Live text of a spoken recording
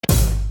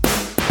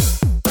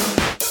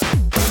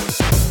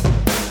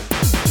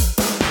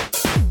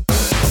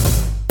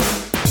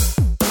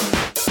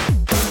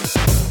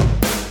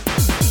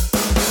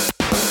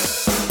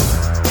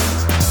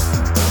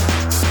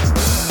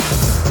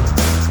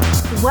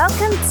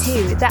Welcome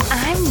to the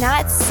I'm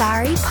Not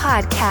Sorry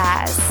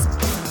podcast.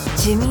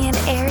 Jimmy and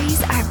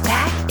Aries are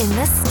back in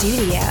the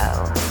studio.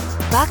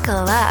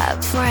 Buckle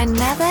up for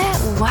another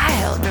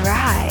wild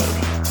ride.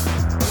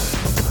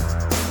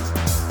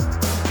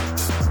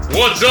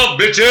 What's up,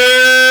 bitches?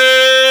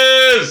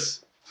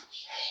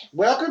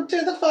 Welcome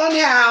to the fun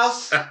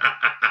house.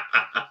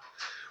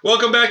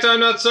 Welcome back to I'm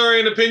Not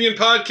Sorry, an opinion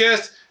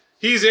podcast.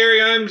 He's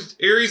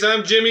Aries,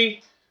 I'm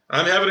Jimmy.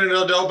 I'm having an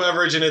adult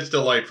beverage and it's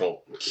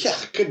delightful. Yeah,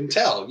 I couldn't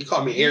tell. You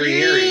called me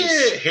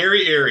Aries.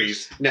 Harry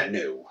Aries.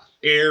 No.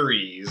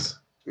 Aries.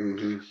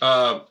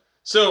 Mm-hmm.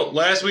 So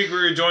last week we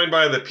were joined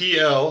by the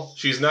PL.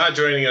 She's not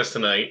joining us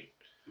tonight.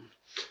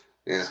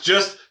 Yeah.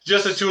 Just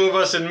the two of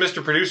us and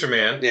Mr. Producer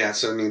Man. Yeah,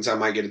 so it means I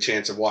might get a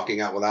chance of walking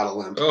out without a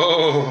limp.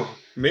 Oh,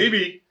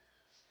 maybe.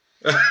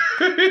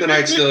 The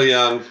night's still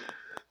young.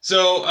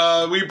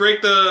 So we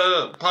break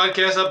the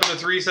podcast up into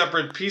three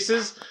separate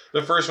pieces.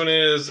 The first one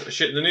is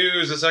shit in the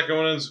news. The second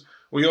one is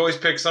we always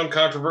pick some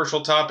controversial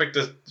topic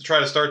to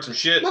try to start some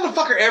shit.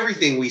 Motherfucker,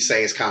 everything we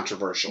say is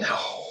controversial. No.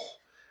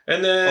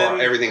 And then...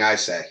 Or everything I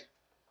say.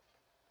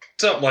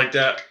 Something like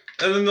that.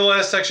 And then the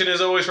last section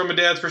is always from a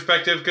dad's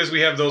perspective because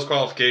we have those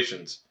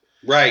qualifications.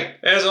 Right.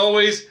 As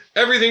always,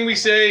 everything we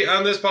say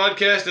on this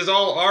podcast is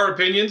all our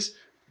opinions.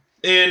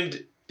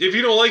 And if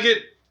you don't like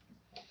it,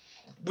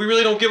 we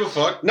really don't give a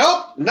fuck.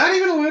 Nope, not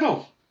even a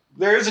little.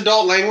 There is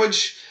adult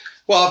language.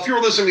 Well, if you were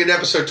listening to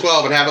episode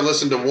 12 and haven't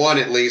listened to one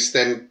at least,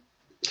 then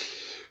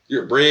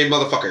you're a brave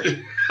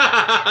motherfucker.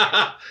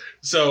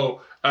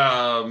 So,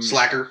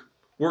 Slacker.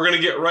 We're going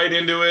to get right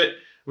into it.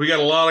 We got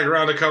a lot of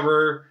ground to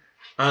cover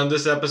on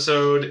this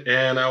episode,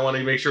 and I want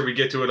to make sure we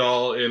get to it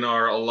all in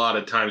our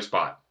allotted time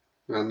spot.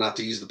 Well, not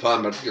to use the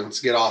pun, but let's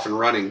get off and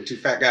running. Two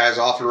fat guys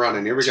off and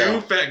running. Here we go.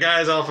 Two fat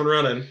guys off and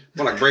running.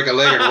 Want to break a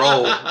leg and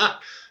roll.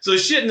 So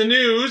shit in the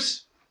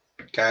news.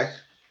 Okay.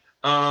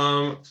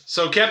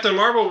 So Captain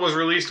Marvel was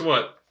released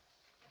what?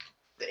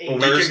 A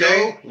week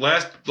Thursday?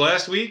 ago?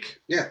 Last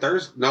week? Yeah,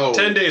 Thursday. No.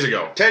 10 days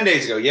ago. 10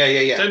 days ago.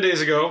 Yeah. 10 days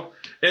ago.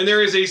 And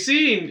there is a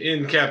scene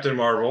in Captain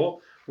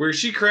Marvel where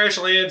she crash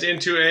lands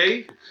into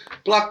a...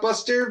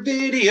 Blockbuster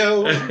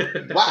video.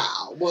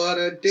 Wow, what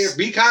a difference.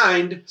 Be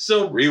kind.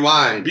 So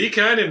rewind. Be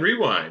kind and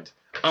rewind.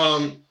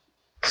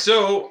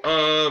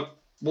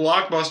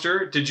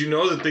 Blockbuster, did you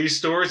know that these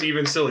stores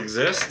even still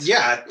exist? Yeah,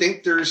 I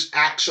think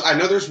I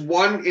know there's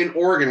one in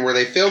Oregon where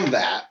they filmed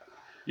that.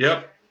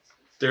 Yep.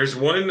 There's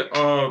one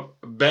in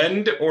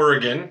Bend,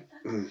 Oregon.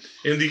 And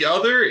the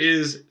other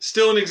is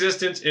still in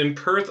existence in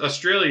Perth,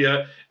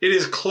 Australia. It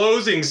is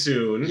closing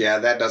soon. Yeah,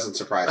 that doesn't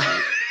surprise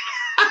me.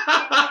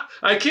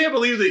 I can't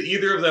believe that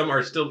either of them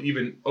are still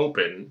even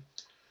open.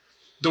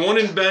 The one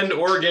in Bend,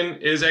 Oregon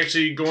is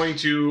actually going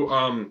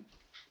to...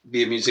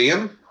 be a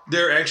museum?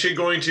 They're actually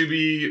going to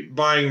be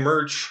buying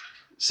merch,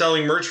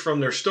 selling merch from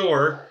their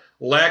store.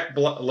 Last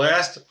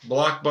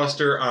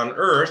Blockbuster on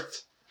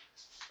Earth.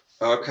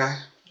 Okay.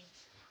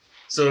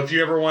 So if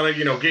you ever want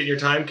to, get in your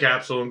time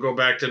capsule and go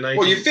back to 19...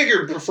 Well, you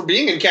figured for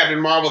being in Captain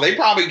Marvel, they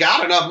probably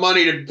got enough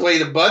money to play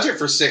the budget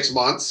for 6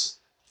 months.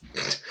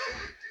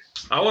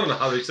 I want to know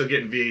how they're still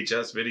getting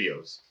VHS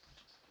videos.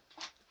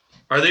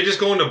 Are they just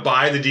going to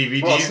buy the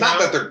DVDs Well, it's not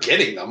now? that they're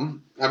getting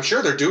them. I'm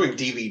sure they're doing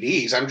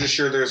DVDs. I'm just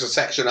sure there's a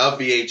section of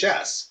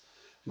VHS.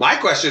 My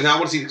question is, I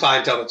want to see the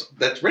clientele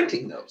that's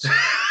renting those. Do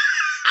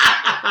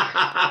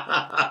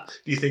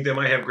you think they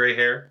might have gray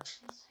hair?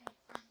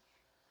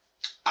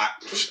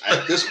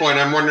 At this point,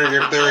 I'm wondering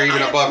if they're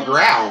even above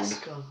ground.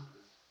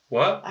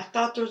 What? I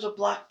thought there was a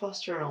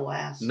Blockbuster in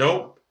Alaska.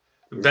 Nope.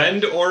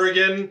 Bend,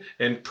 Oregon,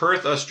 and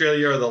Perth,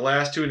 Australia are the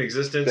last two in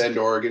existence. Bend,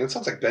 Oregon. It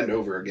sounds like bend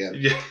over again.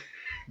 Yeah.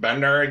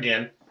 Bend,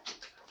 Oregon.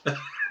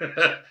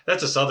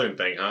 That's a southern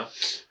thing, huh?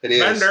 It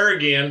is. Bend,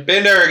 Oregon.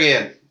 Bend,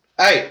 Oregon.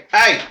 Hey.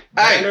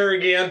 Bend,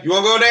 Oregon. You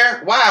want to go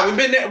there? Wow, we've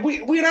been there.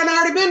 We done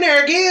already been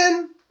there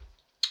again.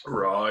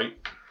 Right.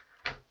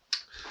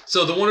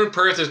 So the one in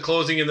Perth is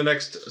closing in the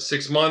next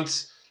 6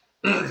 months.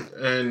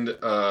 And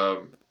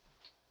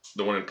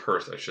the one in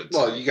Perth, I should say.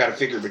 Well, you got to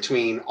figure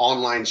between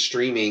online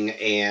streaming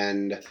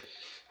and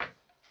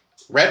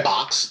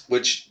Redbox,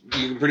 which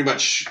you can pretty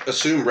much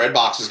assume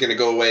Redbox is going to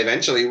go away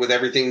eventually with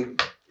everything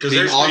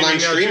being online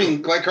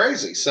streaming like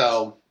crazy.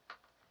 So,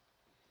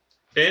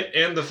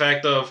 and the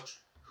fact of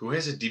who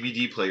has a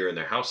DVD player in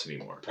their house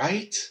anymore,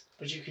 right?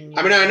 But you can.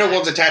 I mean, I know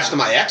one's attached to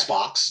my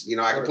Xbox.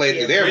 I can play it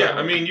through there. Yeah,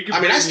 I mean, you can.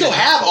 I still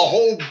have a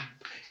whole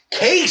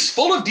case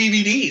full of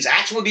DVDs,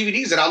 actual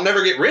DVDs that I'll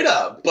never get rid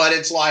of. But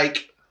it's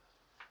like,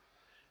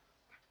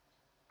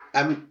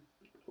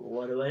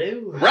 what do I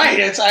do? Right.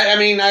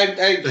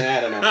 I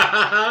don't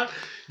know.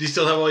 Do you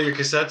still have all your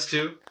cassettes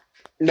too?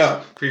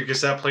 No. For your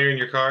cassette player in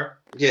your car?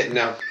 Yeah,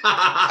 no.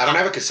 I don't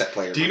have a cassette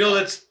player. Do you know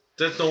that's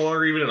no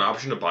longer even an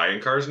option to buy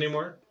in cars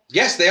anymore?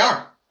 Yes, they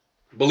are.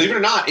 Believe it or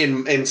not,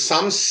 in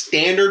some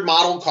standard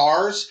model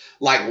cars,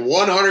 like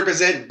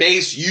 100%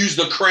 bass, use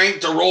the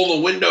crank to roll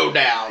the window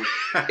down.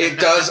 It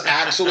does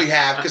actually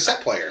have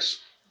cassette players.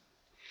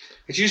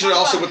 It's usually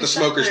also with the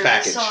smoker's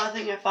package. I saw a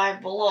thing at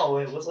Five Below.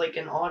 It was like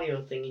an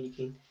audio thing, and you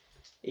can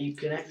You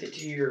connect it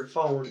to your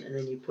phone, and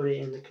then you put it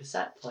in the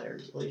cassette player.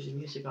 It plays the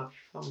music off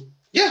your phone.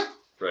 Yeah.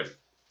 Right.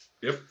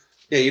 Yep.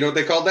 Yeah, you know what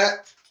they called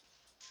that?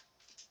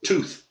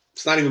 Tooth.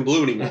 It's not even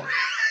blue anymore.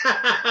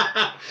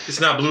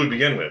 It's not blue to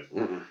begin with.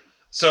 Mm-mm.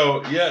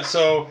 So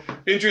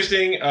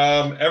interesting.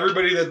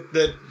 Everybody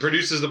that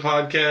produces the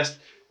podcast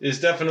is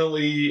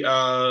definitely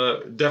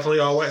all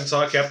went and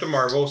saw Captain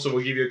Marvel. So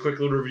we'll give you a quick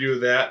little review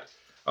of that.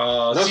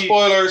 No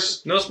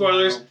spoilers. No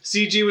spoilers.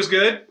 CG was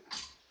good.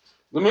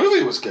 The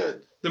movie was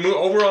good. The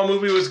overall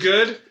movie was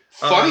good.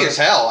 Funny as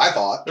hell, I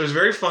thought. It was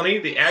very funny.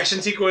 The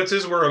action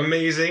sequences were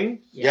amazing.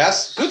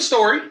 Yes. Good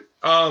story.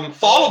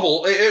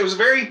 Followable. It was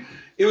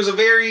a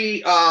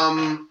very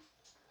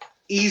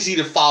easy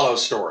to follow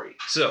story.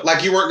 So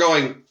like you weren't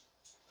going,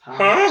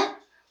 huh?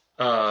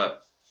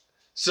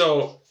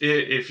 So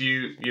if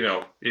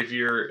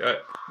you're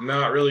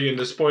not really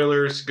into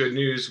spoilers, good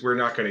news, we're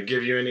not going to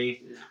give you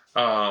any.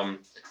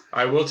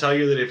 I will tell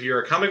you that if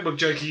you're a comic book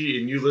junkie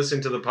and you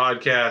listen to the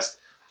podcast,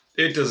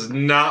 it does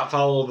not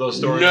follow the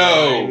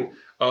storyline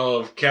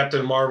of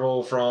Captain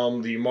Marvel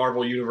from the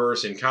Marvel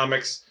Universe in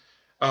comics.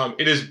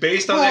 It is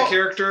based on that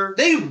character.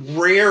 They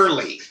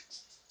rarely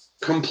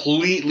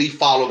completely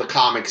follow the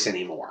comics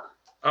anymore.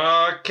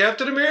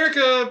 Captain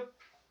America,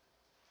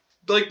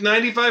 like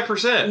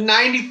 95%.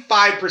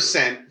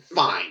 95%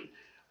 fine.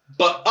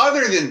 But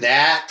other than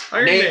that,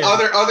 Iron Man.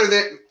 other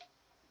than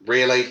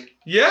really?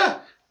 Yeah.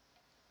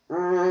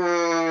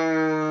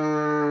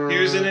 He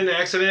was in an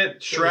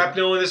accident,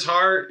 shrapnel in his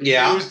heart.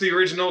 Yeah. He used the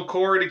original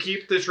core to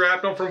keep the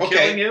shrapnel from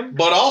killing him.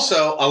 But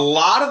also, a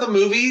lot of the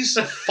movies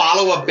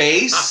follow a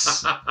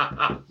base,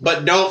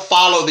 but don't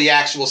follow the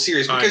actual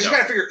series. Because you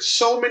got to figure,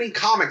 so many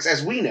comics,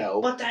 as we know,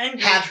 but the end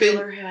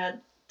trailer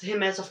had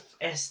him as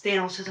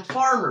Thanos as a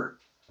farmer.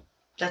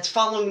 That's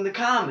following the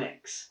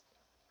comics.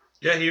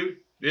 Yeah, he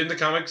in the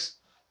comics.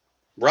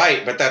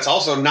 Right, but that's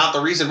also not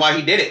the reason why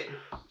he did it.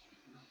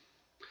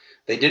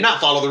 They did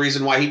not follow the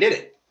reason why he did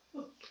it.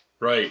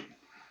 Right.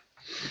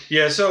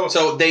 Yeah,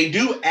 so they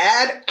do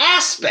add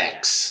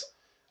aspects.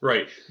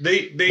 Right. But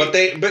you got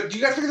to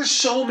figure there's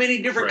so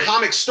many different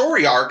comic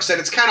story arcs that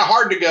it's kind of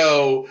hard to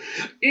go,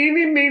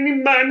 eeny, meeny,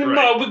 miny,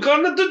 mo, we're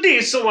gonna do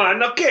this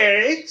one,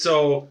 okay?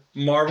 So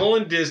Marvel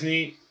and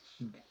Disney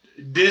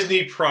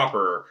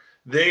proper,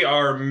 they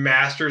are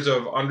masters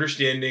of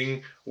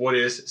understanding what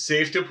is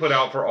safe to put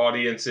out for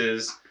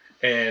audiences.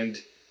 And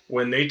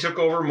when they took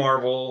over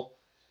Marvel,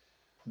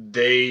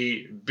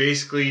 they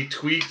basically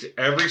tweaked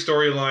every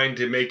storyline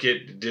to make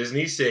it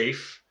Disney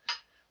safe,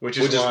 which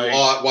is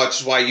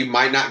why you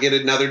might not get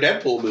another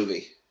Deadpool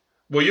movie.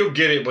 Well, you'll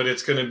get it, but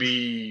it's going to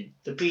be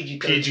the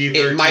PG-13.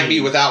 It might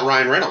be without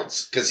Ryan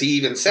Reynolds, because he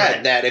even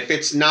said that if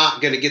it's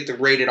not going to get the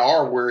rated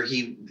R where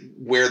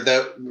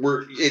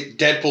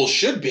Deadpool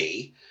should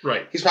be,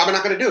 right, he's probably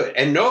not going to do it.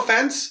 And no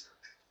offense,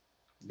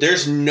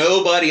 there's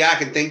nobody I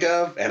can think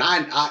of, and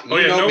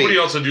nobody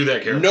else will do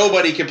that character.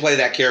 Nobody can play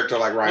that character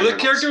like Ryan Reynolds. The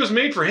character was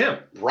made for him.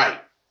 Right.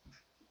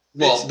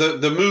 Well,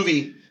 the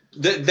movie,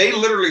 they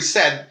literally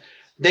said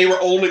they were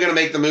only going to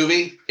make the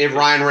movie if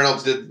Ryan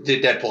Reynolds did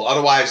Deadpool.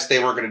 Otherwise, they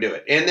weren't going to do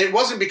it. And it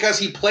wasn't because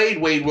he played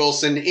Wade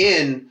Wilson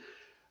in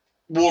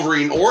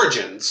Wolverine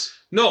Origins.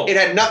 No. It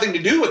had nothing to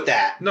do with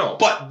that. No.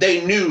 But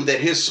they knew that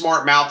his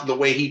smart mouth and the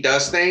way he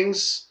does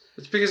things.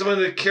 It's because when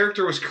the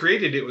character was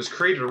created, it was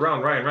created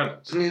around Ryan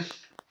Reynolds. Yeah.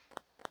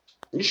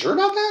 You sure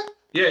about that?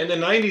 Yeah, in the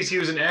 90s, he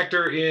was an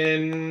actor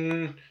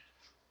in...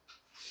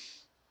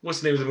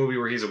 What's the name of the movie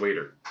where he's a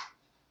waiter?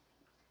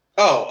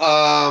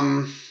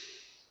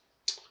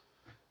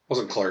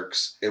 Wasn't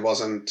Clerks. It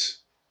wasn't...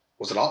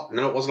 Was it all?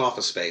 No, it wasn't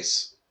Office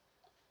Space.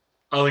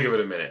 I'll give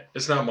it a minute.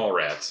 It's not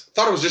Mallrats. I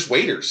thought it was just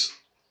waiters.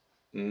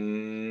 I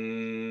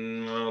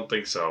don't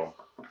think so.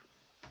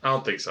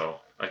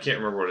 I can't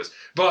remember what it is.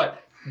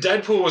 But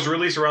Deadpool was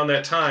released around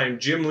that time.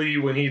 Jim Lee,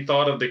 when he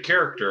thought of the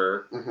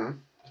character... Mm-hmm.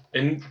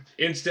 And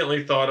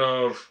instantly thought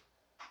of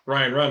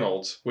Ryan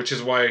Reynolds, which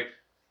is why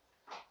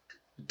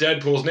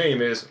Deadpool's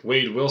name is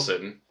Wade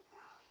Wilson.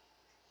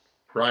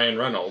 Ryan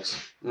Reynolds.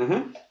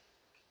 Mm-hmm.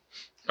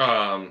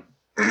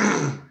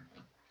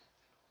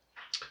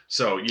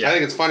 So, yeah. I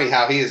think it's funny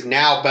how he is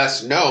now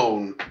best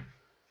known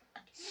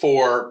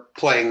for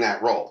playing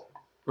that role.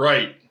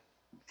 Right.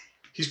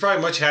 He's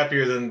probably much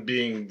happier than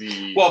being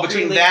the... Well,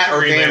 between that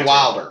or Van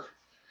Wilder.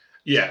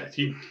 Yeah,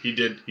 he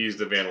did. He's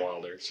the Van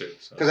Wilder, too.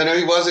 Because I know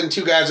he was in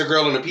Two Guys, a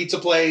Girl, and a Pizza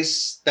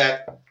Place,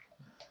 that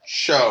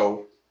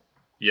show.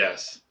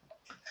 Yes.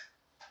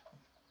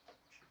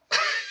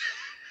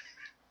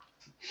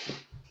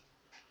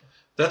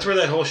 That's where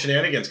that whole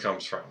shenanigans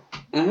comes from.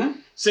 Mm-hmm.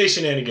 Say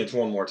shenanigans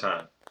one more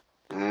time.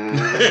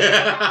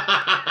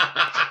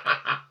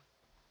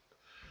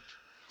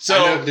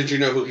 So, did you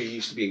know who he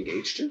used to be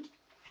engaged to?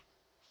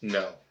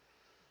 No.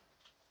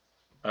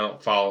 I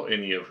don't follow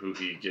any of who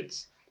he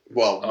gets...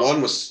 Well,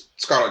 one was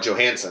Scarlett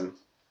Johansson.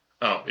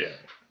 Oh, yeah.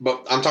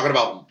 But I'm talking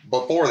about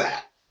before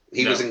that.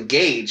 He was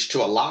engaged to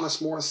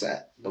Alanis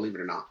Morissette, believe it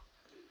or not.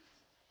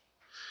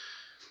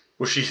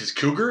 Was she his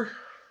cougar?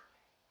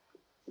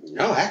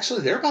 No,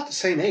 actually, they're about the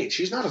same age.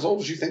 She's not as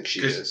old as you think she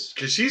is.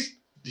 Because she's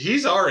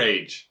He's our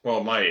age.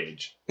 Well, my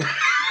age.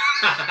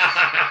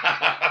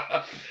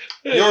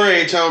 Your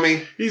age,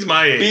 homie. He's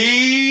my age.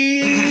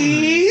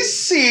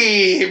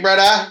 BC,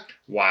 brother.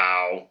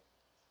 Wow.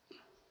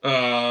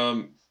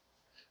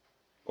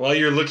 While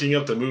you're looking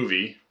up the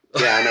movie.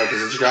 Yeah, I know,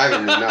 because it's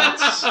driving me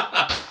nuts.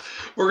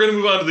 We're going to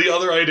move on to the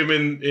other item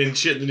in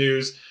shit in the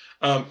news.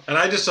 And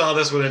I just saw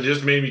this one and it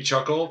just made me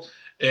chuckle.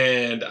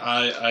 And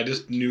I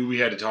just knew we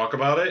had to talk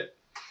about it.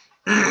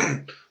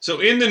 So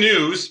in the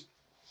news,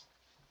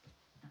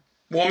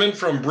 woman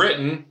from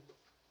Britain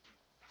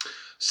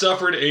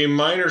suffered a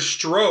minor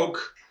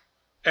stroke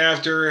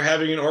after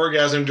having an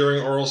orgasm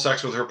during oral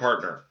sex with her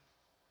partner.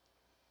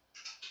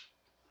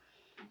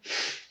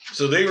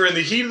 So they were in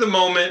the heat of the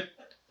moment.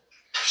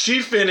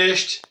 She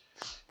finished,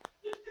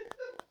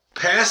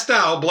 passed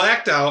out,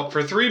 blacked out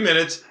for 3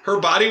 minutes. Her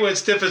body went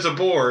stiff as a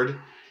board.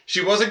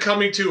 She wasn't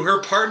coming to.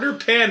 Her partner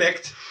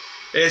panicked,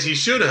 as he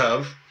should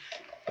have,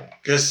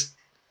 because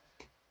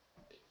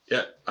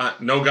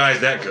no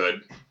guy's that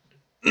good.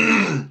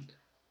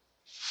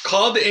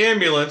 Called the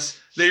ambulance.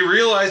 They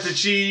realized that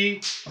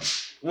she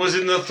was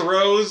in the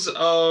throes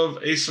of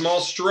a small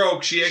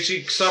stroke. She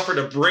actually suffered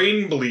a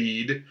brain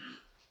bleed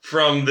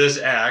from this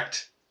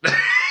act.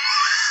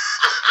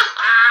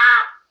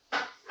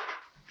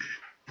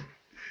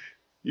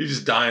 You're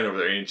just dying over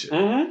there, ain't you?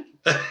 Mm-hmm.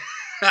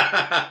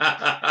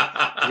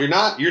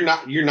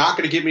 You're not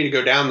going to get me to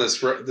go down this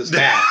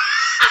path.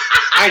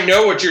 I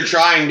know what you're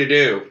trying to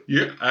do.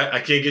 I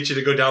can't get you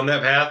to go down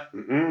that path.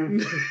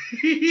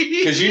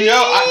 Because do you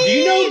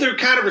know the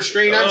kind of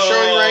restraint I'm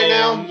showing right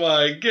now? Oh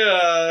my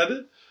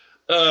god.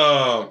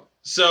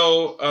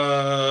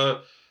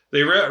 So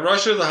they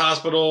rushed her to the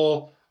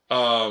hospital.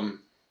 Hang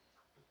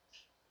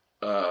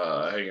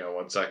on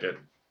one second.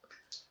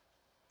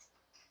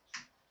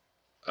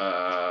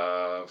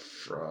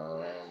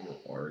 From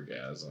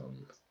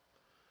orgasm.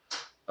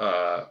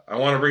 I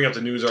want to bring up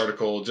the news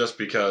article just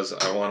because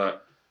I want to.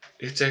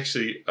 It's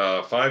actually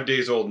 5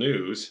 days old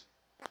news.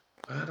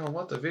 I don't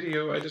want the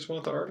video. I just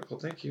want the article.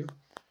 Thank you.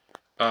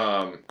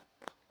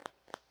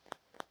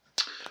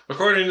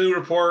 According to a new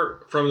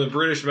report from the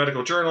British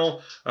Medical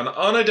Journal, an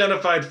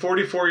unidentified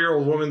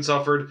 44-year-old woman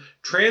suffered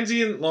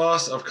transient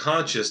loss of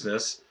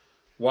consciousness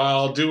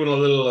while doing a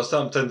little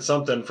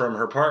something from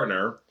her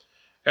partner.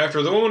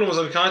 After the woman was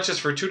unconscious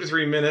for 2 to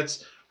 3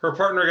 minutes, her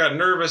partner got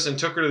nervous and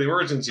took her to the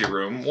emergency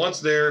room. Once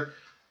there,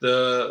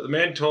 the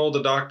man told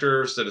the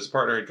doctors that his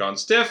partner had gone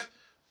stiff.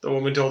 The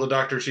woman told the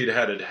doctor she'd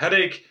had a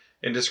headache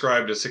and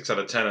described a 6 out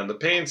of 10 on the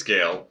pain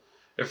scale.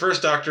 At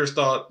first, doctors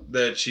thought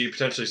that she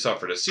potentially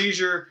suffered a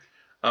seizure.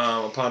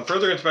 Upon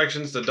further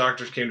inspections, the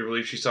doctors came to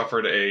believe she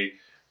suffered a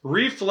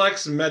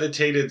reflex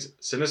meditated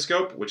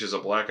synescope, which is a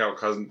blackout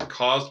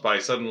caused by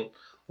sudden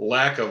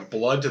lack of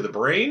blood to the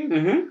brain.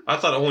 Mm-hmm. I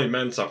thought only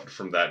men suffered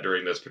from that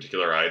during this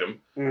particular item.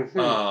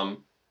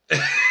 Mm-hmm.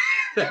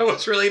 That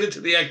was related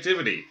to the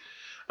activity.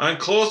 On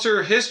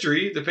closer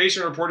history, the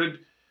patient reported...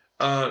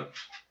 I'm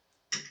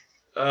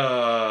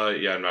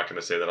not going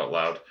to say that out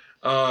loud.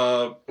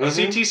 A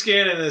CT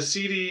scan and a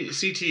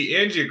CT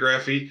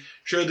angiography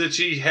showed that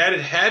she had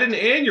an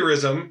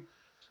aneurysm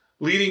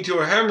leading to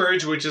a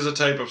hemorrhage, which is a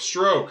type of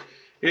stroke.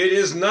 It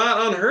is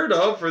not unheard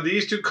of for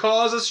these to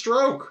cause a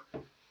stroke.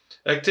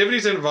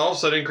 Activities that involve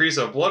sudden increase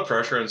of blood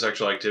pressure and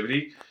sexual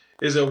activity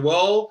is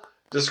well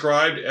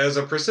described as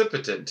a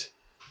precipitant.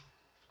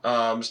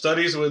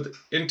 Studies with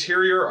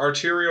interior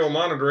arterial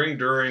monitoring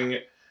during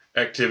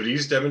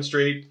activities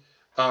demonstrate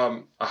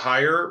a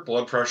higher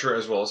blood pressure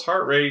as well as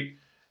heart rate,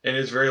 and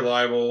is very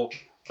liable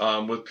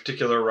with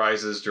particular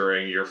rises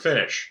during your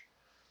finish.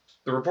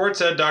 The report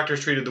said doctors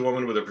treated the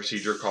woman with a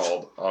procedure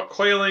called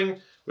coiling,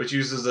 which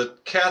uses a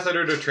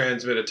catheter to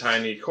transmit a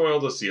tiny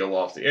coil to seal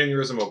off the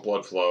aneurysm of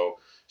blood flow.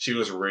 She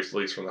was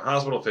released from the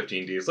hospital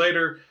 15 days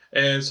later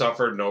and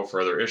suffered no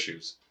further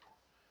issues.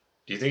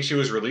 Do you think she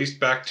was released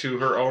back to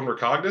her own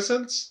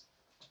recognizance?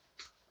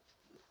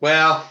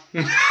 Well,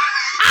 as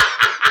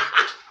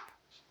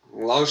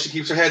long as she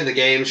keeps her head in the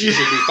game, she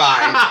should be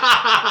fine.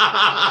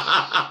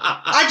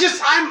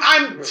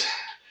 I'm.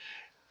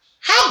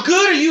 How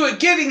good are you at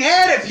giving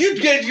head if you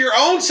give your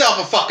own self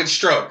a fucking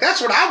stroke?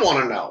 That's what I want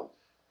to know.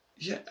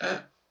 Yeah,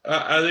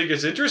 I think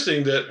it's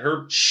interesting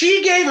that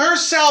she gave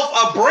herself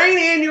a brain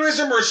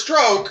aneurysm or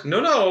stroke.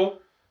 No.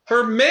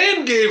 Her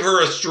man gave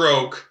her a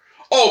stroke.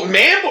 Oh,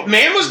 man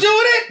was doing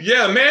it?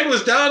 Yeah, man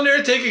was down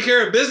there taking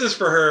care of business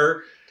for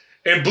her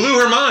and blew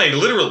her mind,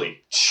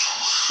 literally.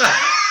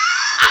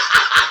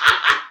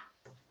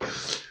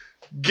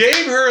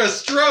 Gave her a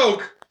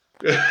stroke.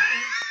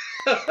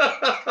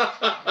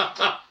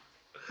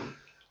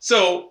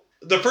 So,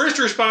 the first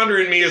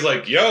responder in me is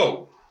like,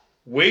 yo,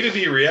 way to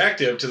be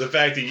reactive to the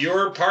fact that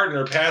your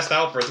partner passed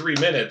out for 3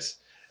 minutes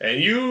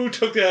and you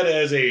took that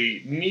as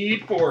a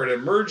need for an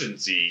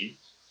emergency.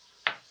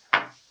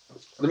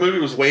 The movie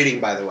was Waiting,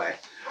 by the way.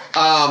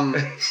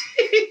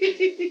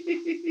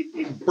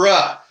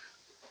 Bruh.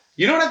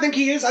 You know what I think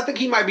he is? I think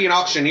he might be an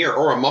auctioneer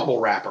or a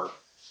mumble rapper.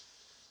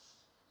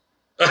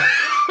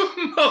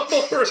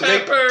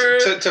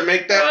 to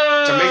make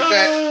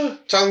that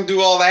tongue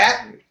do all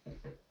that.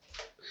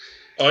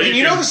 Oh,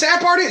 you know the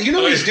sad part is, you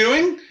know what he's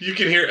doing? You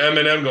can hear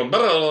Eminem going.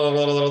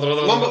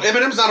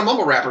 Eminem's not a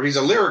mumble rapper. He's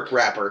a lyric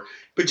rapper.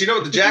 But you know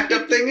what the jacked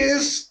up thing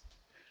is?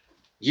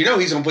 You know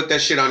he's going to put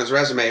that shit on his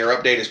resume or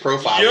update his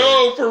profile.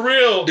 Yo, for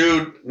real.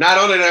 Dude, not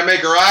only did I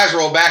make her eyes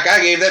roll back, I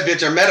gave that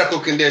bitch a medical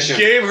condition.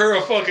 Gave her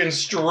a fucking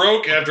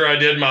stroke after I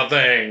did my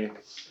thing.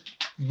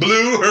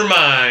 Blew her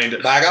mind.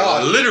 By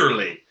God.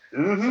 Literally.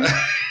 Mm-hmm.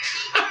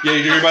 Yeah,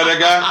 you hear about that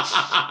guy?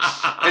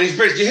 And he's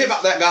British. Did you hear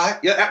about that guy?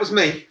 Yeah, that was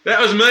me. That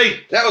was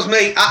me. That was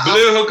me.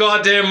 Blew her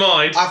goddamn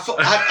mind. I put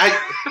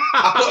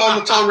on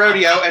the Tom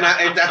rodeo and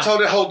I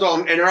told her, hold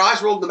on, and her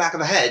eyes rolled in the back of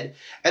her head.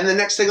 And the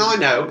next thing I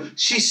know,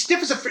 she's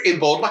stiff as a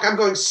freaking board, like I'm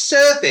going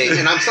surfing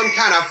and I'm some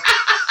kind of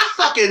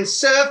fucking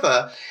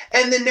surfer.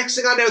 And the next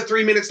thing I know,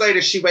 3 minutes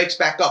later, she wakes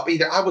back up.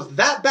 Either I was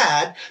that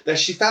bad that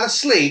she fell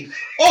asleep,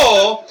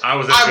 or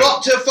I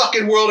rocked her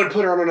fucking world and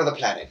put her on another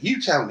planet.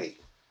 You tell me.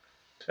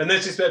 And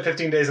then she spent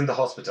 15 days in the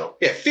hospital.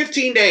 Yeah,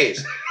 15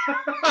 days.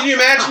 Can you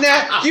imagine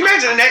that? Can you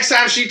imagine the next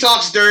time she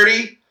talks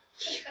dirty?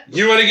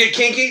 You want to get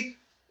kinky?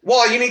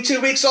 Well, you need 2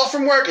 weeks off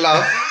from work,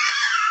 love.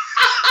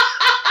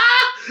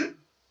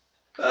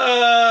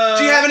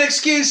 Do you have an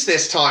excuse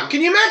this time?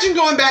 Can you imagine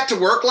going back to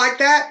work like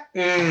that?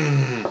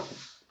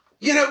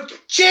 You know,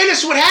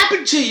 Janice, what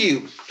happened to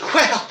you?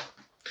 Well,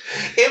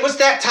 it was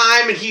that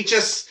time and he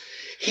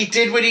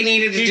did what he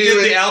needed to do. He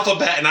did the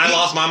alphabet and I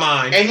lost my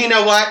mind. And you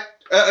know what?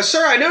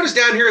 Sir, I noticed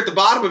down here at the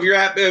bottom of your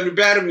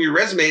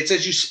resume, it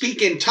says you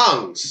speak in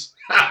tongues.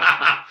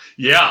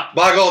 Yeah.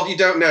 By God, you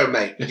don't know,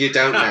 mate. You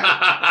don't know.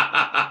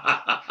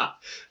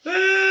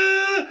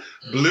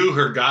 Blew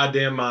her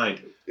goddamn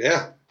mind.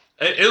 Yeah.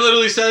 It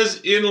literally says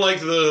in like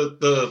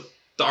the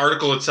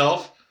article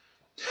itself,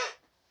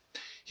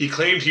 he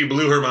claimed he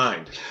blew her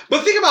mind.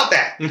 But think about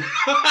that.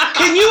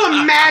 Can you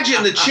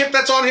imagine the chip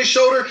that's on his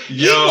shoulder?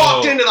 He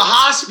walked into the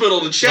hospital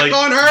to check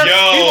on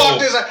her. He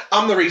walked in like,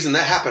 I'm the reason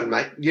that happened,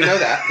 mate. You know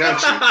that,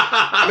 don't you?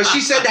 But she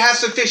said to have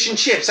some fish and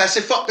chips. I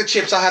said, fuck the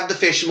chips. I'll have the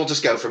fish and we'll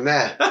just go from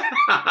there.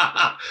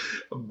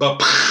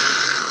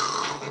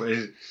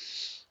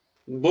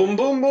 Boom, boom,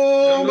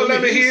 boom. But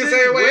let me hear you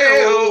say,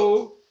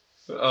 well.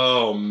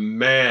 Oh,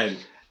 man.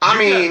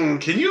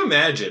 Can you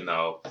imagine,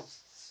 though?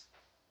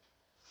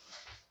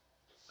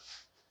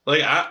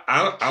 Like,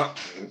 I'm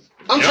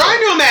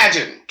trying to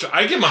imagine.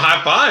 I give him a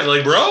high five.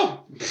 Like,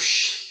 bro.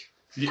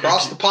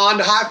 Cross the pond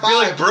to high five. Be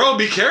like, bro,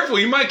 be careful.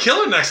 You might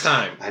kill her next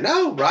time. I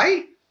know,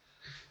 right?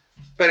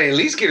 But at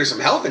least get her some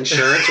health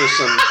insurance or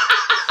some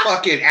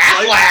fucking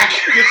Aflac.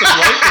 Get some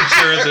life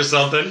insurance or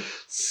something.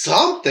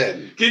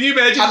 Something. Can you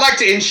imagine? I'd like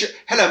to insure.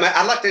 Hello, man.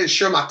 I'd like to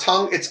insure my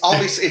tongue. It's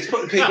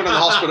putting people in the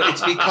hospital.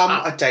 It's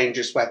become a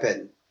dangerous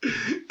weapon.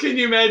 Can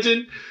you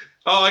imagine?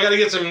 Oh, I got to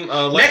get some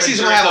next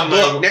season we'll have a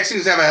book. Next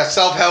season we'll have a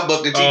self-help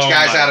book to teach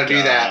guys how to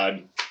do that.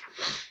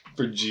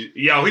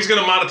 He's going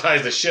to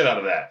monetize the shit out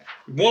of that.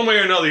 One way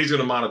or another, he's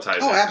going to monetize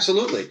it. Oh,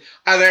 absolutely.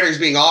 Either he's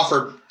being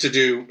offered to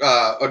do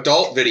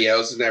adult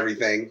videos and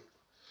everything.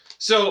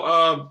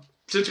 So,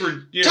 since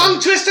we're...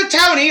 Tongue Twister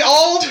Tony,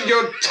 all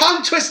your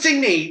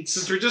tongue-twisting needs.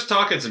 Since we're just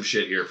talking some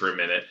shit here for a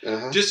minute,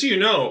 just so you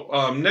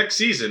know, next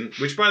season,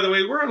 which, by the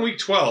way, we're on week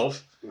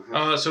 12...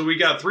 so we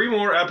got 3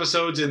 more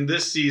episodes in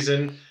this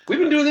season. We've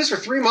been doing this for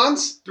 3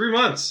 months? 3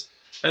 months.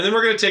 And then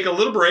we're going to take a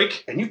little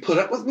break. And you put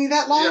up with me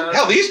that long? Yeah.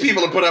 Hell, these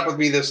people have put up with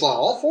me this long.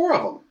 All 4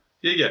 of them.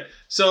 Yeah.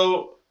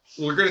 So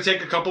we're going to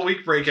take a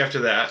couple-week break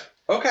after that.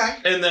 Okay.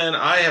 And then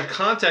I have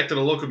contacted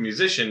a local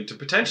musician to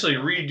potentially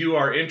redo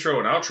our intro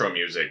and outro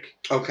music.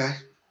 Okay.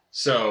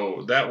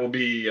 So that will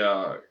be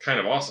kind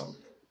of awesome.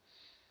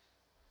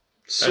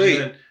 Sweet.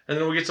 And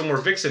then we'll get some more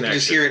Vixen action.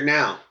 Just hear it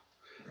now.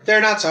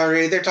 They're not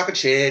sorry. They're talking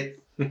shit.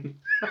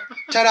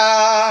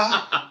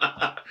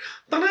 Ta-da!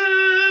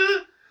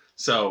 Ta-da!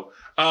 So,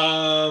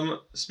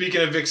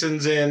 speaking of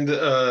Vixens and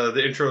the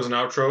intros and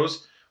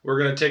outros, we're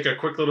going to take a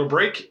quick little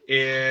break,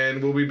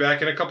 and we'll be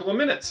back in a couple of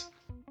minutes.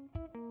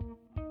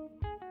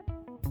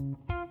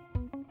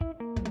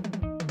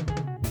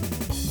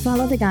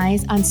 Follow the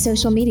guys on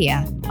social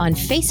media on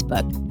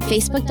Facebook,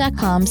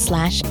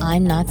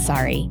 facebook.com/I'm Not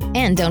Sorry.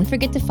 And don't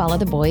forget to follow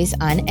the boys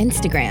on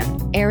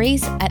Instagram,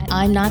 Aries at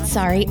I'm Not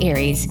Sorry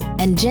Aries,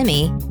 and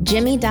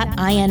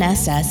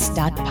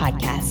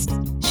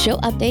jimmy.inss.podcast. Show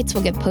updates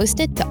will get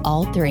posted to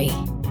all 3.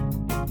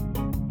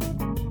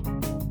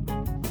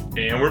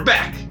 And we're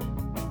back.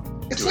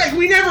 It's like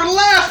we never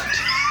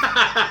left.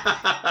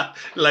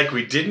 Like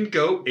we didn't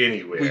go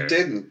anywhere. We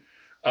didn't.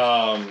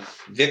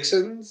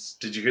 Vixens.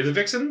 Did you hear the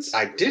Vixens?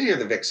 I did hear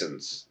the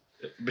Vixens.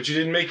 But you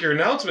didn't make your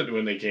announcement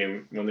when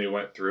they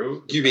went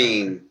through. You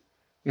mean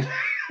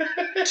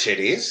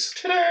titties?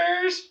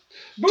 Titters!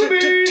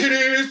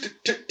 Boobies!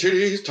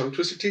 Titties, tongue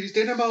twister titties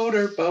in a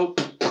motorboat.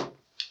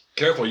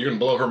 Careful, you're gonna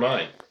blow her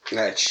mind.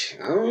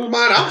 Oh,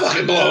 mine, I'm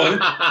fucking blowing.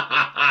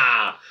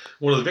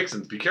 One of the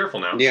Vixens, be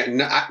careful now. Yeah,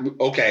 no,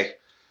 okay.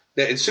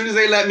 As soon as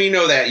they let me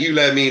know that, you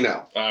let me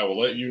know. I will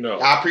let you know.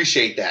 I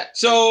appreciate that.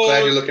 So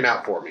glad you're looking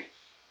out for me.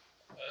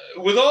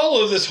 with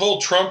all of this whole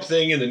Trump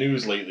thing in the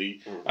news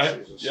lately, I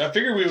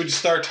figured we would just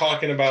start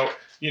talking about,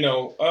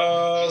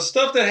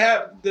 stuff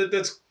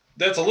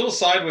that's a little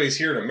sideways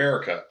here in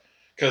America.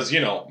 Because,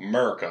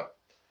 America.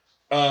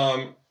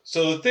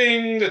 So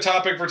the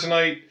topic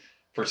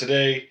for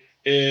today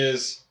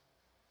is,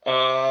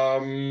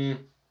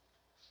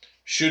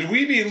 should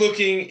we be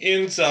looking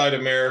inside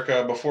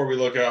America before we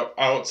look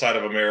outside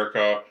of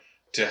America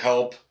to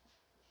help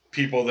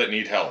people that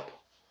need help?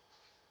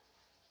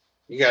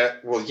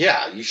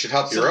 You should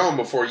help your own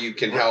before you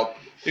can help.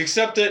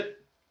 Except that,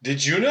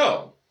 did you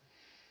know?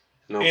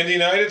 No. In the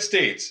United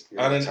States,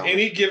 on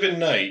any given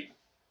night,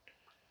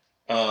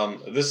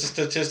 this is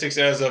statistics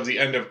as of the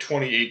end of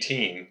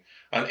 2018.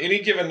 On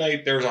any given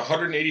night, there's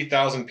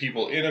 180,000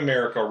 people in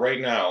America right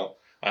now.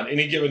 On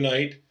any given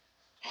night,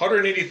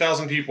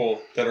 180,000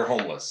 people that are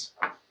homeless.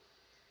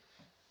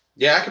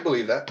 Yeah, I can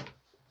believe that.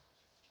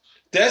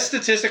 That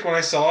statistic, when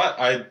I saw it,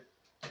 I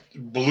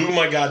blew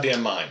my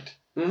goddamn mind.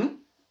 Mm-hmm.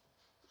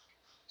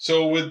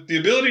 So with the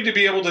ability to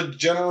be able to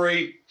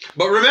generate...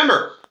 But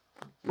remember,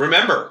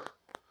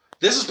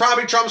 this is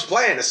probably Trump's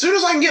plan. As soon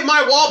as I can get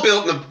my wall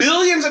built and the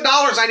billions of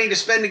dollars I need to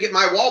spend to get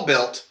my wall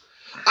built,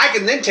 I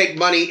can then take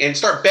money and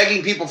start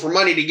begging people for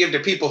money to give to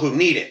people who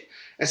need it.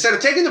 Instead of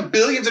taking the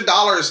billions of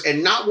dollars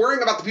and not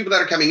worrying about the people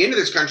that are coming into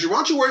this country, why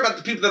don't you worry about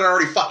the people that are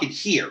already fucking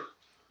here?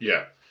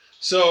 Yeah.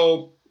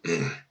 So,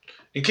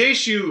 in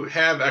case you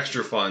have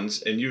extra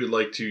funds and you would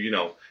like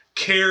to,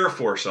 care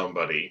for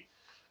somebody,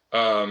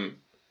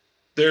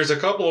 there's a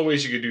couple of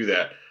ways you could do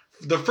that.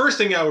 The first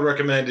thing I would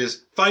recommend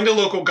is find a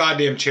local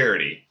goddamn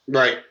charity.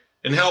 Right.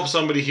 And help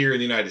somebody here in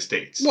the United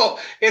States. Well,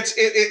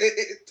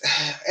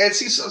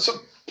 so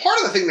part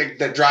of the thing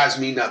that drives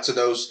me nuts are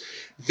those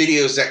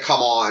videos that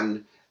come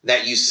on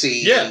that you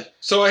see. Yeah.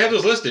 So I have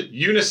those listed.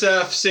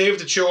 UNICEF, Save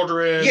the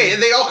Children. Yeah,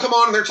 and they all come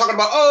on and they're talking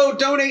about,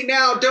 donate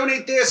now,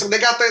 donate this, and they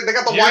got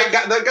the white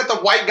guy, they got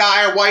the white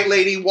guy or white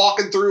lady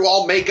walking through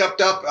all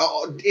makeuped up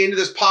into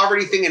this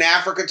poverty thing in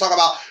Africa, talking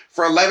about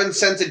for 11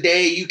 cents a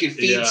day you can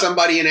feed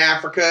somebody in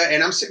Africa,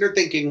 and I'm sitting there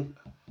thinking,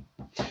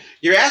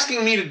 you're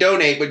asking me to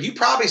donate, but you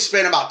probably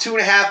spent about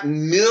 $2.5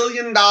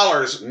 million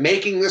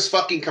making this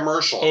fucking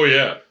commercial. Oh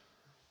yeah.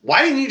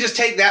 Why didn't you just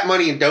take that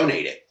money and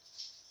donate it?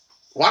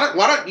 Why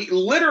don't you,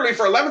 literally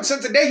for 11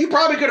 cents a day, you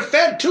probably could have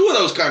fed 2 of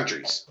those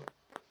countries.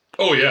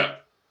 Oh, yeah.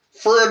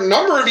 For a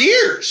number of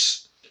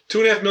years.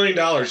 $2.5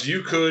 million,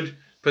 you could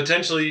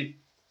potentially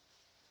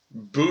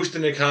boost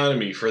an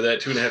economy for that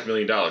 $2.5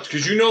 million.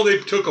 Because they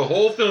took a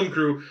whole film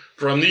crew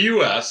from the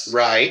U.S.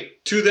 Right.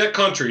 To that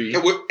country.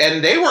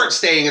 And they weren't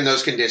staying in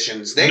those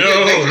conditions. They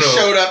just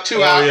showed up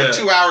 2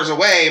 hours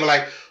away. But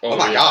like, oh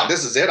my God,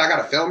 this is it? I got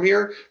to film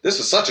here? This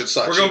is such and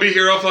such. We're going to be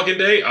here all fucking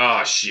day?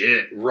 Ah,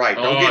 shit. Right.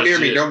 Don't get near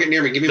me. Don't get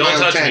near me. Give me my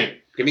own tent.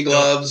 Give me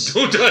gloves.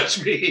 Don't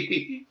touch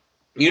me.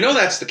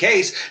 That's the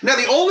case. Now,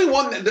 the only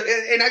one,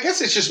 and I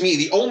guess it's just me,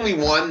 the only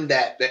one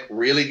that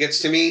really gets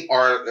to me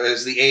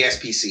is the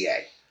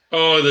ASPCA.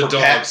 Oh, the dogs.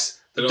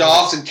 Pets, the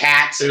dogs and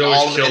cats and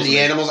all and the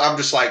animals. I'm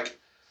just like,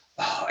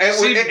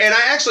 and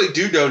I actually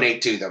do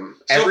donate to them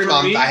every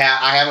month. I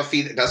have a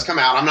fee that does come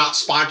out. I'm not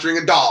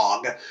sponsoring a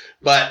dog,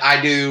 but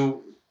I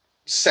do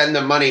send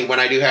them money when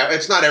I do have.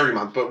 It's not every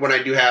month, but when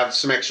I do have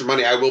some extra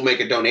money, I will make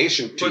a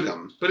donation to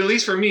them. But at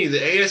least for me, the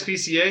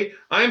ASPCA,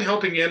 I'm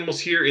helping animals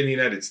here in the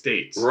United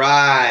States.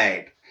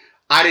 Right.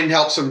 I didn't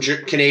help some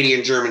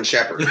Canadian German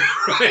Shepherd.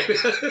 Right.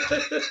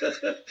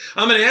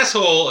 I'm an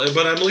asshole,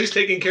 but I'm at least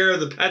taking care of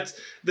the pets,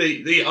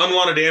 the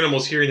unwanted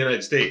animals here in the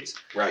United States.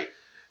 Right.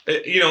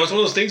 It's one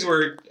of those things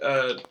where,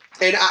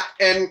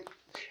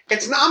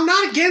 it's not. I'm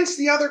not against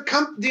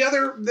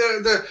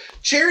the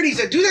charities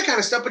that do that kind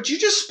of stuff, but you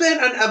just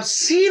spent an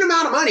obscene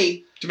amount of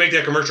money to make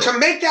that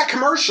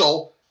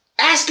commercial.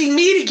 Asking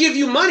me to give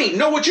you money.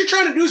 No, what you're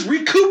trying to do is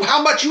recoup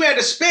how much you had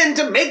to spend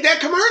to make that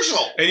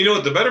commercial. And you know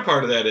what the better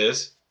part of that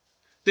is?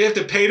 They have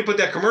to pay to put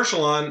that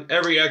commercial on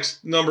every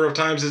X number of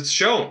times it's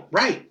shown.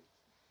 Right.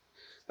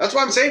 That's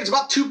what I'm saying. It's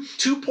about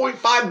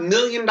 $2.5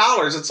 million.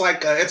 It's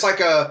like I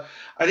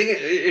think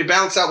it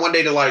balanced out one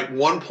day to like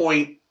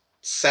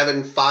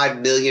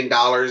 $1.75 million,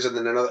 and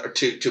then another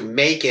to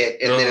make it,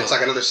 and then it's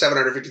like another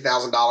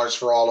 $750,000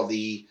 for all of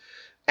the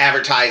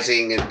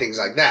advertising and things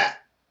like that.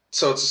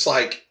 So it's just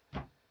like,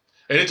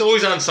 and it's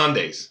always on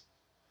Sundays.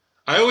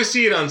 I always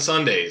see it on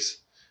Sundays.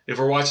 If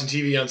we're watching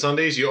TV on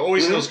Sundays, you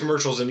always see those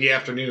commercials in the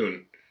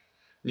afternoon,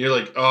 and you're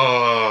like,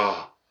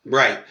 oh,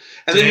 right.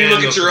 And then you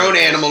look at your own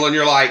animal, and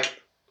you're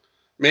like,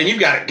 man, you've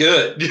got it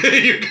good.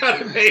 You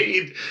got it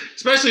made.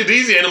 Especially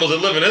these animals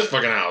that live in this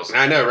fucking house.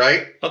 I know,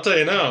 right? I'll tell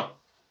you now.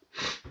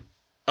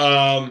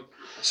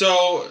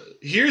 So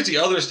here's the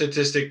other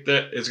statistic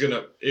that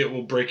it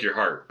will break your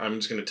heart. I'm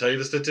just gonna tell you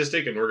the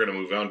statistic and we're gonna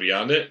move on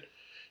beyond it.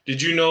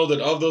 Did you know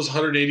that of those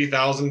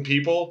 180,000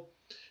 people,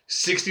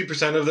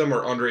 60% of them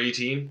are under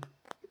 18?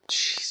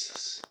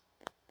 Jesus.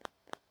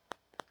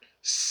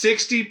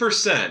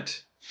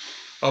 60%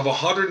 of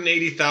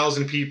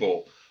 180,000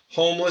 people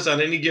homeless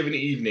on any given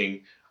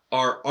evening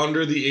are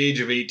under the age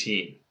of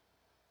 18.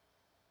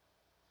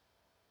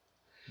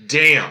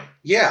 Damn.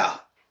 Yeah.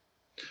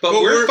 But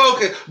we're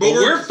focused. But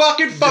we're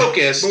fucking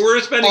focused. But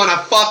we're spending on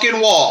a fucking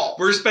wall.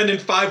 We're spending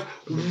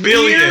 $5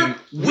 billion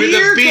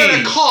We're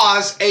going to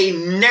cause a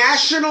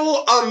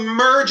national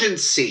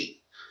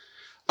emergency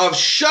of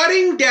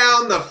shutting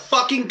down the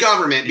fucking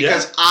government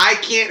because I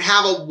can't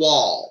have a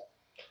wall.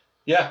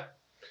 Yeah.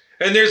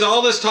 And there's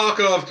all this talk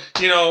of,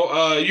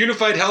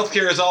 unified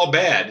healthcare is all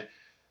bad.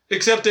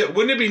 Except that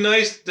wouldn't it be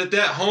nice that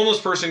homeless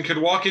person could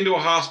walk into a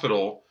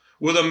hospital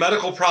with a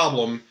medical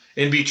problem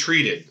and be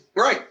treated?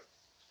 Right.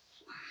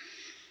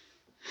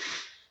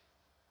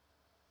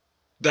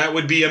 That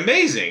would be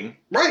amazing.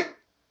 Right.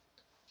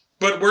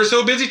 But we're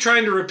so busy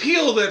trying to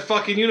repeal that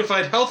fucking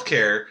unified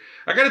healthcare.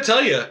 I gotta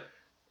tell you,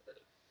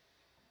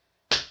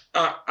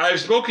 I've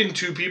spoken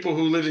to people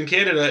who live in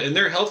Canada, and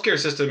their healthcare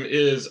system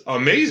is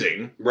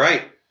amazing.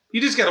 Right.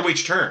 You just gotta wait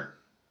your turn.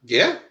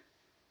 Yeah.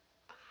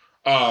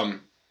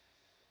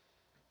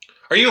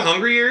 Are you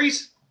hungry,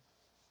 Aries?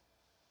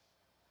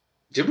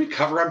 Did we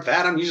cover I'm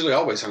fat? I'm usually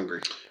always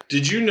hungry.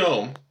 Did you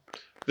know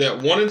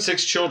that 1 in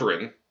 6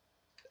 children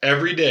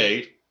every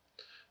day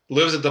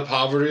lives at the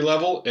poverty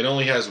level and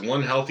only has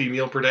one healthy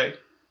meal per day?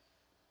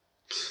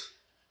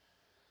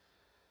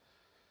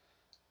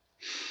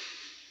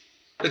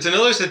 It's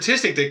another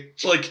statistic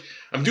that,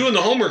 I'm doing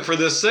the homework for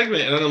this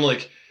segment, and I'm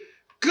like,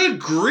 good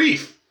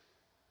grief.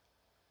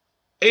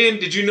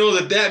 And did you know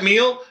that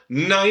meal,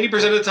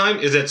 90% of the time,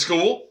 is at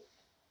school?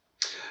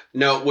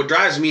 No, what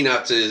drives me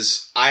nuts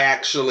is I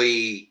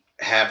actually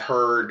have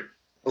heard,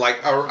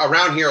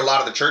 around here, a lot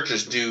of the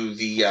churches do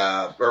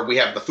or we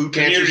have the food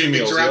pantries and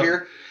things around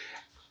here.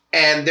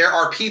 And there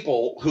are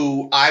people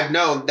who I've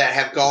known that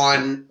have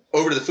gone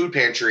over to the food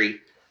pantry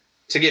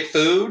to get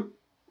food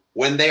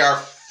when they are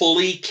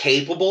fully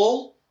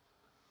capable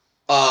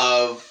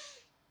of,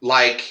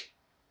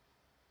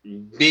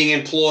 being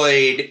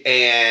employed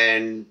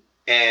and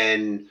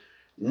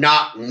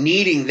not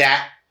needing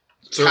that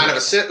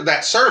service. Kind of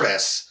that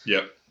service.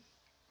 Yep.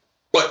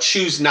 But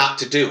choose not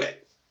to do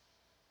it.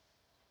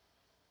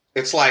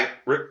 It's like,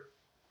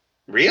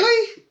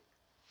 really?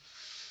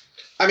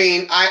 I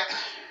mean,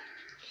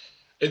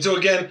 And so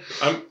again,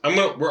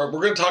 we're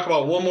gonna talk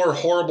about one more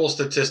horrible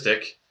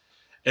statistic,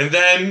 and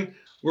then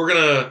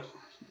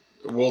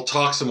we'll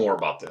talk some more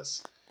about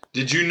this.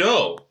 Did you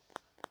know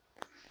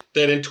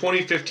that in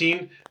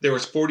 2015 there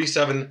was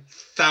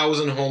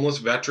 47,000 homeless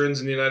veterans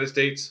in the United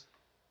States?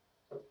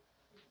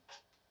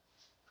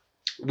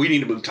 We need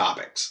to move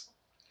topics.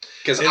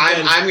 Because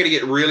I'm going to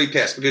get really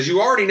pissed. Because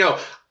you already know.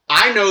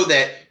 I know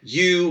that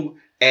you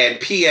and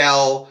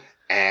PL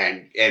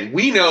and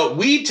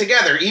we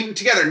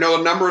together know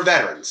a number of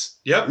veterans.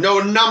 Yep. Know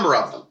a number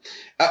of them.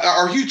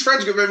 Our huge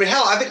friends group. I mean,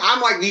 hell, I think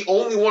I'm the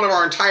only one of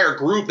our entire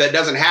group that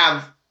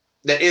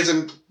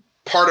isn't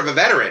part of a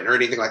veteran or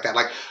anything like that.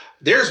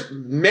 There's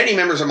many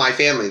members of my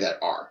family that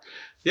are.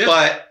 Yeah.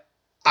 But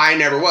I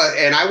never was.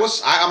 And I'm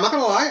not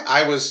going to lie,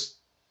 I was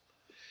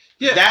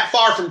that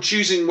far from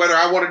choosing whether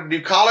I wanted to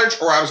do college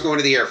or I was going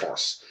to the Air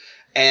Force.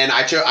 And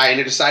I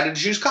decided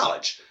to choose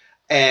college.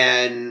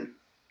 And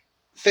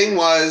thing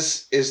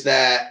is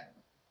that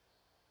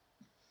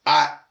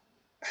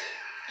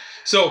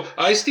So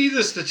I see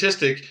the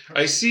statistic,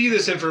 I see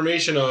this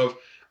information of,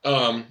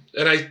 and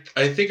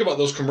I think about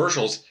those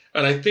commercials,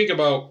 and I think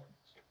about,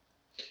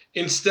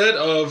 instead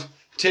of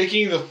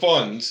taking the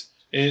funds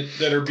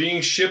that are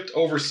being shipped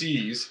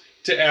overseas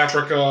to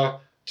Africa,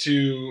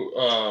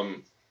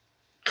 to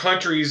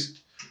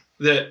countries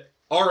that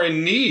are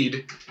in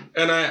need,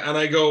 and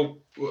I go,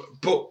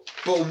 but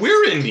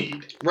we're in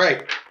need.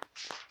 Right.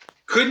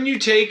 Couldn't you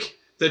take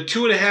the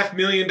 $2.5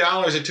 million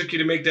it took you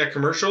to make that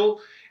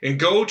commercial and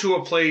go to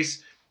a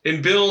place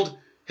and build?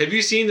 Have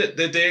you seen that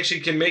they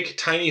actually can make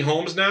tiny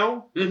homes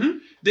now? Mm-hmm.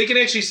 They can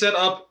actually set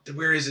up,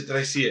 where is it that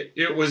I see it?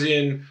 It was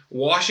in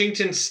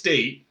Washington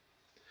State.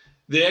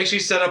 They actually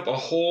set up a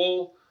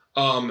whole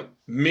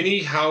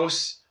mini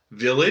house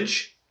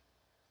village,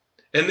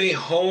 and they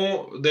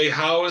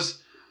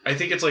house, I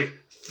think it's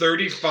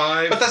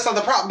 35. But that's not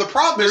the problem. The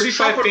problem is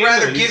Trump would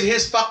rather give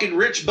his fucking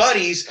rich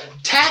buddies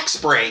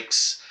tax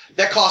breaks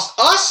that cost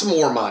us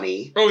more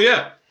money. Oh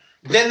yeah.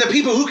 Than the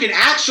people who can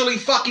actually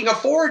fucking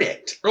afford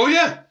it. Oh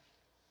yeah.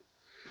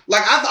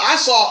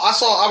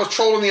 I was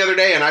trolling the other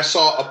day and I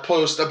saw a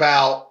post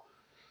about,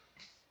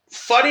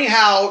 funny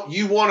how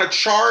you want to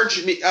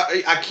charge me.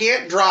 I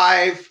can't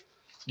drive.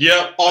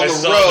 Yep. On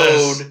the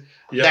road.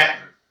 Yep. That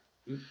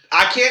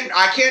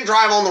I can't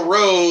drive on the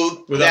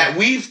road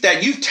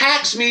that you've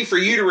taxed me for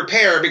you to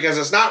repair because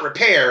it's not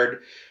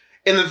repaired.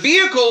 And the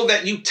vehicle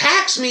that you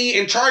tax me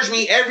and charge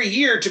me every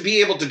year to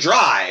be able to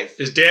drive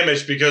is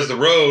damaged because the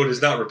road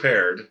is not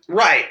repaired.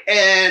 Right.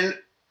 And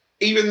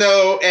even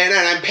though, and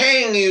I'm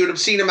paying you an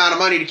obscene amount of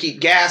money to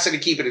keep gas and to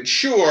keep it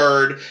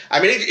insured.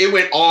 I mean, it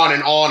went on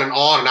and on and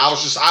on. And I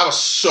was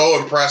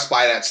so impressed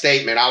by that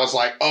statement. I was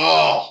like,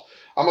 oh,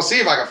 I'm going to see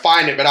if I can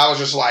find it. But I was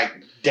just like,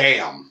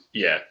 damn.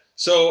 Yeah.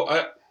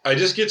 So I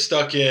just get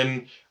stuck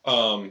in,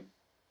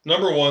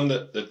 number one,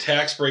 the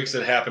tax breaks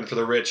that happen for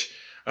the rich.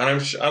 And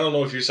I don't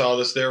know if you saw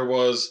this. There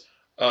was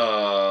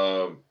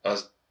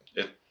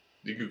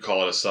you could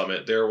call it a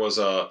summit. There was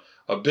a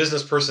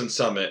business person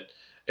summit,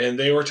 and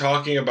they were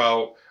talking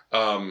about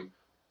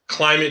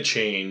climate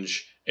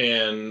change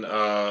and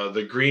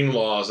the green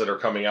laws that are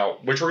coming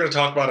out, which we're going to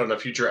talk about in a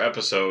future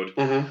episode.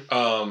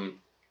 Mm-hmm.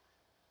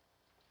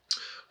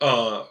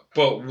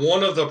 But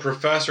one of the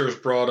professors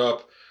brought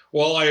up,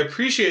 well, I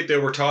appreciate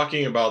that we're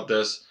talking about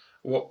this.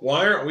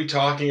 Why aren't we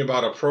talking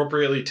about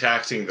appropriately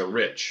taxing the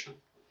rich?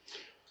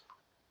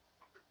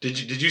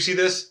 Did you see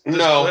this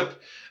No.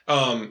 clip?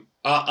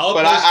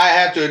 I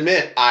have to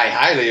admit, I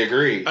highly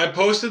agree. I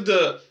posted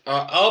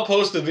I'll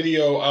post the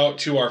video out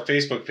to our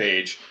Facebook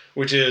page,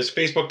 which is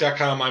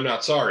facebook.com I'm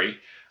not sorry.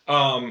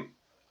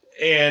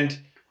 And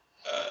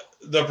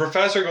the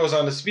professor goes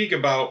on to speak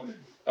about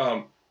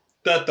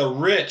that the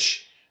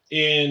rich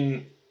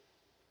in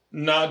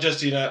not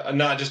just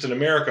in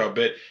America,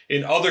 but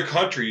in other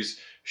countries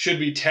should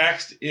be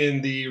taxed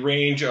in the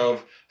range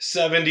of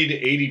 70 to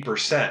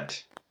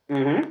 80%.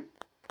 Mm-hmm.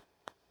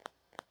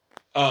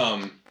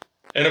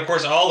 And of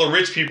course, all the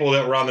rich people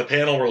that were on the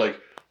panel were like,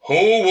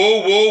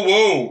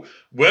 whoa.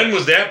 When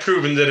was that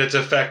proven that it's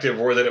effective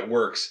or that it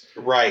works?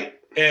 Right.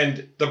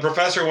 And the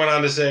professor went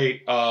on to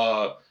say,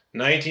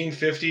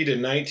 1950 to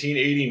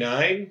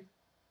 1989,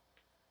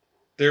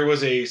 there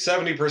was a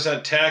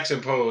 70% tax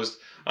imposed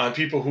on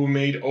people who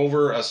made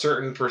over a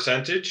certain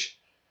percentage,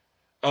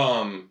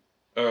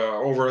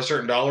 over a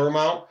certain dollar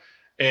amount.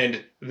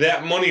 And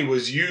that money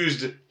was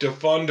used to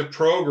fund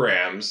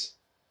programs.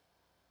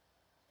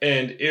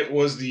 And it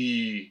was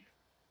the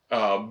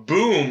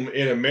boom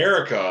in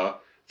America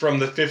from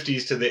the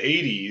 50s to the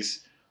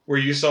 80s, where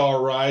you saw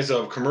a rise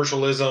of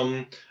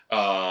commercialism,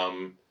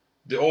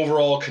 the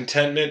overall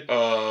contentment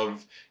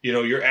of,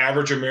 your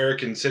average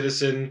American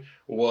citizen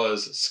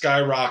was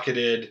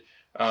skyrocketed.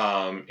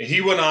 And he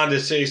went on to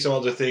say some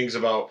other things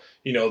about,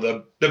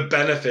 the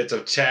benefits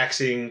of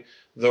taxing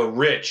the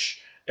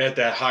rich at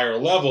that higher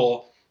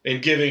level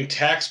and giving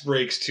tax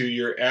breaks to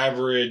your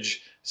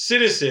average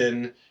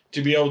citizen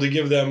to be able to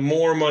give them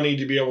more money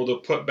to be able to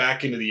put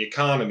back into the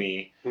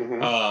economy.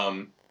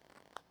 Mm-hmm.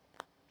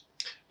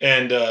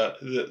 And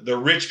the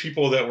rich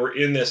people that were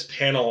in this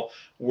panel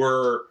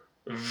were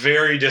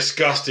very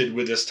disgusted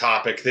with this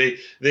topic.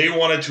 They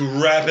wanted to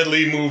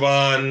rapidly move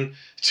on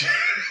to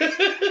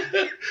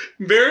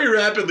very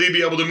rapidly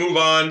be able to move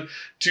on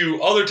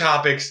to other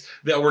topics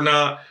that were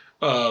not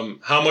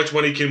how much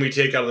money can we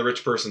take out of the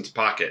rich person's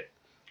pocket.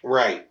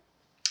 Right.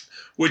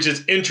 Which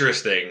is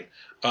interesting.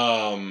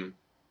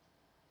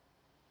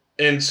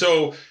 And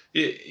so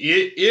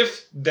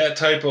if that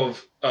type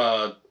of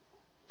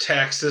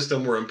tax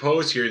system were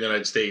imposed here in the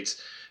United States,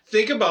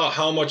 think about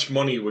how much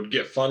money would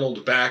get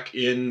funneled back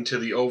into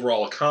the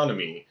overall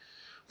economy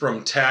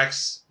from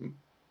tax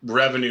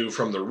revenue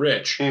from the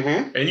rich.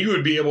 Mm-hmm. And you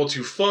would be able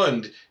to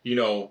fund,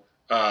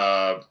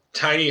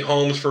 tiny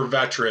homes for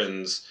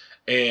veterans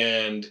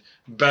and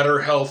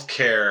better health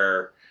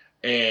care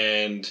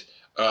and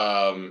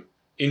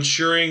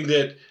ensuring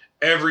that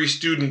every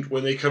student,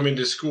 when they come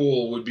into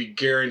school, would be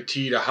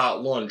guaranteed a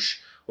hot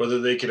lunch, whether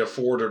they could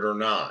afford it or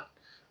not.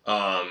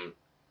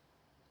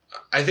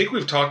 I think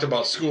we've talked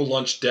about school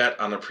lunch debt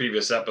on a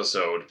previous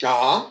episode.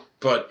 Uh-huh.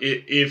 But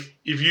if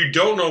you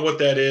don't know what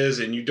that is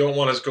and you don't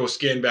want to go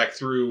scan back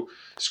through,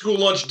 school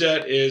lunch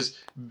debt is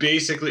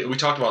basically, we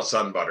talked about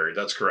sun butter.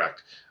 That's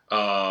correct.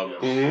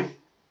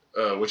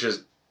 Which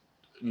is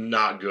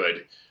not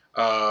good.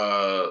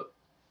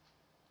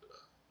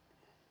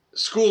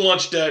 School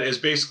lunch debt is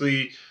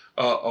basically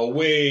a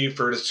way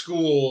for the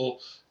school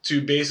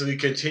to basically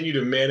continue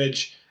to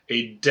manage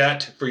a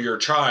debt for your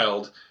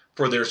child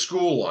for their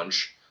school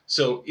lunch.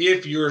 So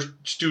if your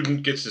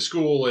student gets to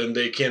school and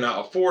they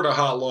cannot afford a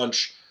hot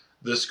lunch,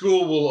 the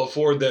school will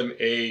afford them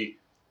a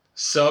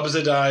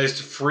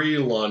subsidized free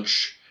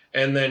lunch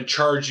and then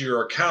charge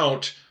your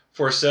account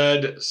for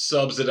said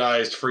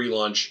subsidized free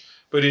lunch.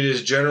 But it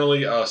is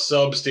generally a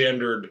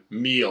substandard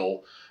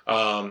meal.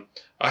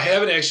 I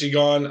haven't actually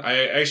gone.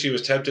 I actually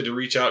was tempted to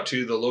reach out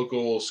to the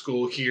local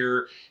school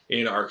here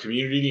in our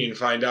community and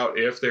find out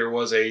if there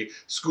was a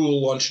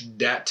school lunch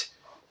debt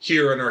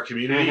here in our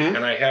community. Mm-hmm.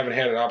 And I haven't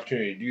had an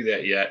opportunity to do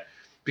that yet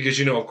because,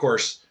 of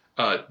course,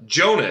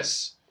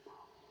 Jonas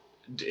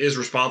is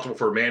responsible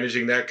for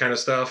managing that kind of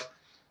stuff.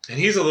 And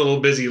he's a little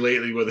busy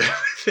lately with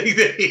everything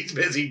that he's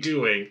busy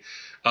doing.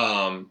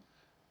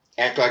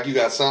 Act like he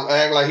got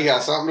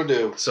something to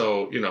do.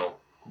 So,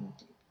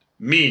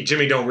 me,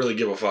 Jimmy, don't really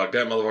give a fuck.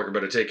 That motherfucker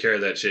better take care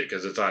of that shit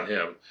because it's on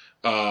him.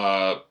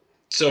 I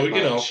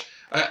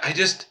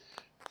just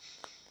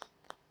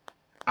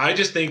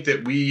think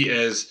that we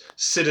as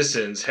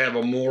citizens have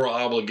a moral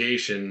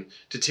obligation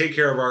to take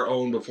care of our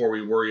own before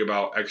we worry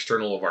about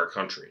external of our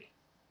country.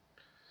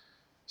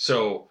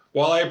 So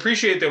while I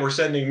appreciate that we're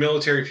sending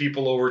military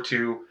people over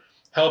to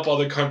help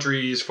other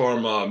countries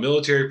from a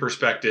military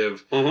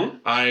perspective, mm-hmm.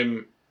 I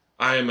am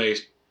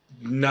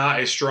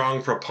not a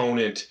strong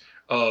proponent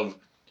of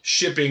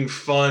shipping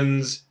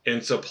funds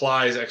and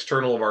supplies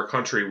external of our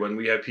country when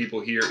we have people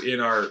here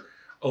in our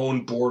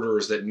own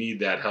borders that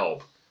need that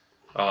help.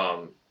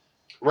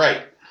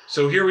 Right.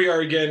 So here we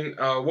are again.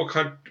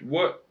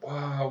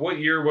 What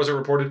year was it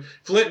reported?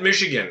 Flint,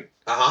 Michigan.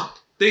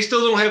 They still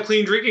don't have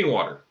clean drinking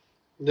water.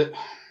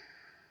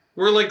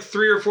 We're like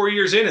 3 or 4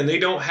 years in, and they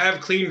don't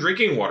have clean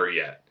drinking water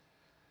yet.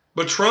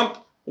 But Trump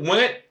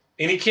went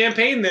and he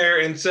campaigned there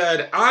and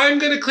said, "I'm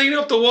going to clean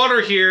up the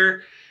water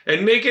here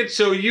and make it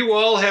so you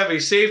all have a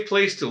safe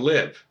place to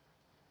live."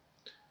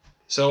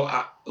 So,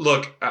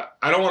 look,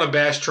 I don't want to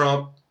bash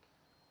Trump.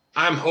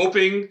 I'm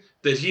hoping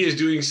that he is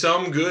doing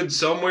some good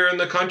somewhere in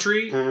the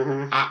country.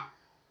 The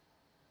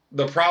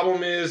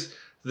problem is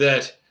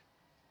that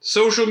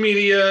social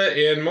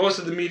media and most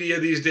of the media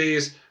these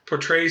days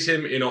portrays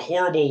him in a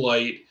horrible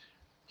light.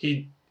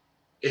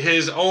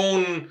 His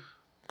own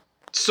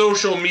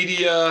social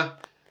media,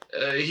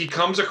 he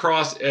comes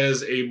across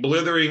as a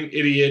blithering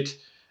idiot,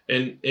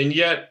 and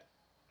yet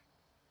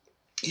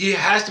he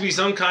has to be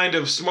some kind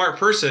of smart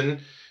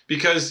person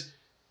because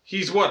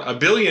he's a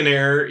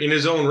billionaire in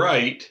his own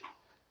right.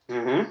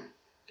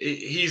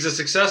 He's a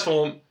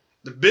successful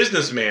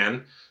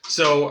businessman.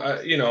 So,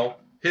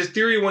 his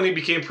theory when he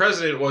became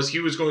president was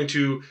he was going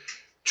to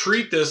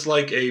treat this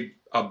like a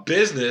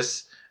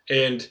business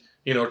and,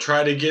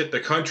 try to get the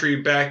country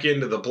back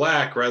into the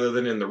black rather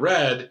than in the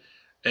red.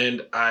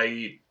 And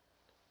I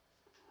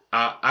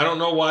don't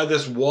know why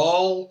this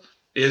wall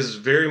is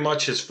very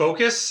much his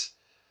focus.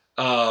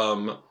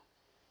 But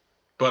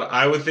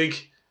I would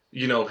think,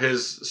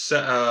 his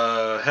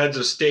heads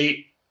of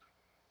state,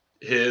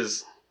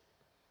 his,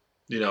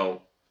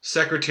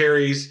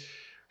 secretaries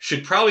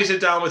should probably sit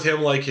down with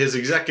him like his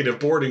executive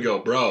board and go,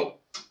 "Bro,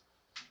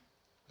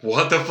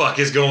 what the fuck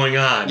is going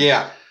on?"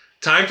 Yeah.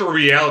 Time for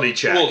reality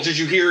check. Well, did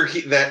you hear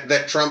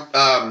that Trump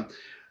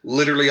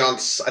literally on,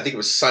 I think it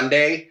was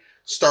Sunday,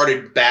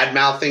 started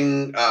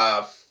bad-mouthing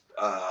the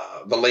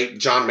late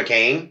John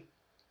McCain?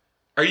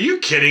 Are you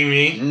kidding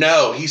me?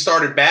 No, he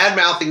started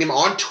bad-mouthing him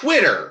on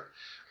Twitter.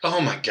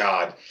 Oh my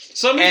God.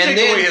 Somebody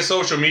take away his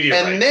social media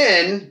rights. And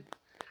then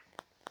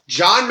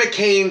John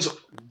McCain's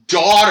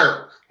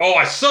daughter. Oh,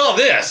 I saw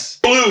this.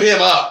 Blew him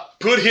up.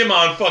 Put him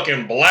on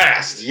fucking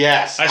blast.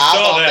 Yes. I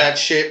saw that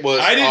shit was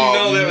I didn't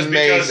know that was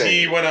because amazing.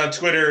 he went on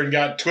Twitter and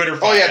got Twitter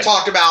fired. Oh, yeah,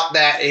 talked about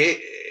that.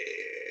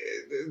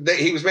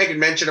 He was making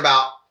mention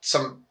about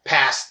some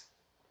past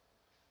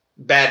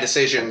bad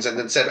decisions and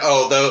then said,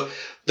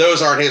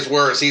 those aren't his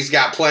words. He's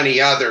got plenty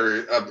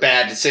other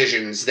bad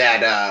decisions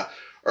that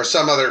or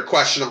some other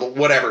questionable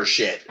whatever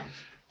shit.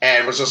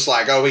 And was just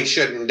like, he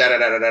shouldn't,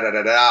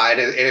 da-da-da-da-da-da-da.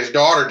 And his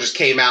daughter just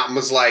came out and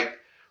was like,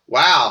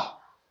 "Wow,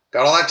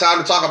 got all that time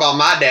to talk about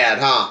my dad,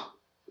 huh?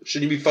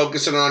 Shouldn't you be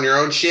focusing on your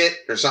own shit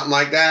or something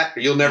like that? Or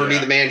you'll never be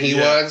the man he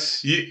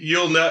was.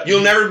 You'll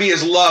never be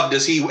as loved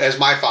as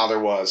my father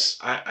was."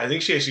 I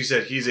think she actually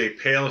said he's a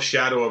pale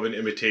shadow of an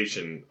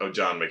imitation of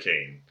John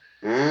McCain.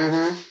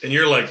 And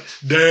you're like,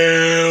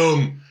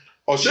 damn.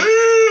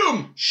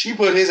 Damn. She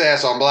put his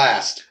ass on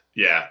blast.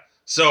 Yeah.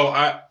 So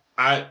I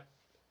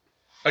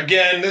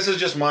again, this is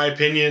just my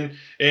opinion.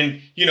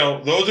 And,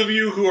 those of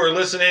you who are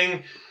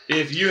listening,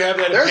 if you have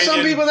that opinion. There's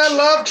some people that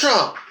love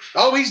Trump.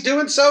 Oh, he's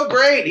doing so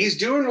great. He's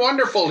doing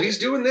wonderful. He's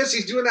doing this.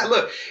 He's doing that.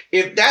 Look,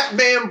 if that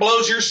man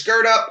blows your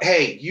skirt up,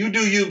 hey, you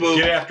do you, boo.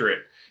 Get after it.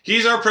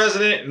 He's our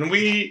president, and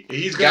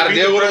he's going to be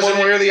deal the with president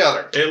him one way or the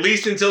other. At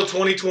least until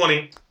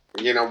 2020.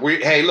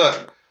 Hey,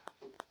 look,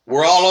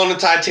 we're all on the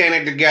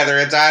Titanic together.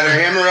 It's either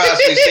him or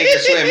us. We sink or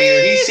swim.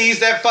 Either he sees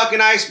that fucking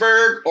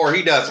iceberg or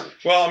he doesn't.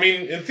 Well, I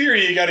mean, in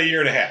theory, you got a year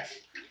and a half.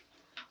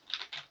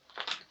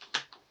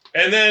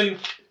 And then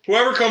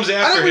whoever comes after him...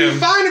 I think we'll be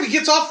fine if he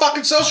gets off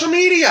fucking social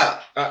media.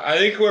 I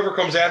think whoever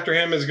comes after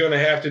him is going to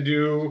have to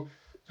do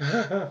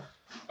a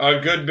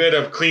good bit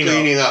of cleanup.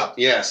 Cleaning up,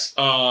 yes.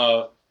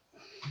 So,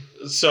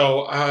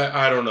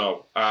 I don't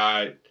know.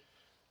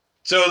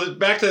 So,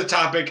 back to the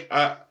topic.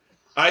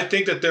 I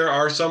think that there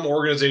are some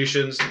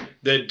organizations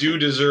that do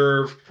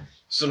deserve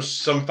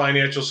some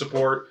financial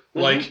support.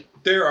 Like,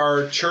 there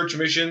are church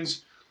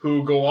missions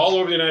who go all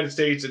over the United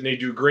States and they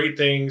do great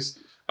things.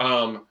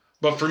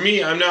 But for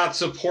me, I'm not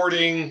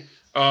supporting,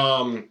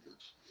 who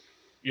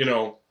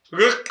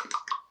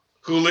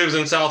lives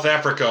in South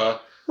Africa.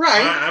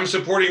 Right. I'm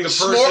supporting the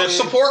person.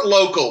 Support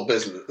local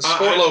business.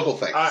 Support local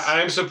things.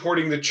 I'm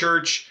supporting the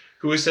church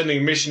who is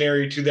sending a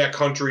missionary to that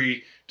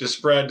country to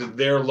spread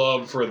their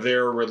love for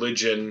their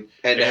religion.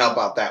 And to help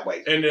out that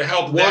way. And to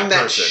help One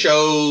that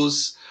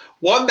person.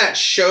 One that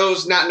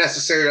shows, not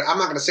necessarily, I'm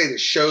not going to say that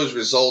shows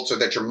results or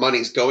that your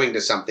money's going to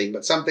something,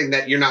 but something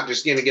that you're not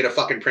just going to get a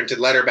fucking printed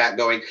letter back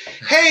going,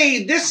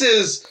 "Hey, this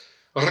is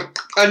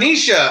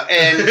Anisha,"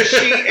 and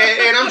she,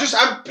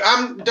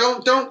 and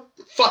don't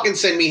fucking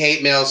send me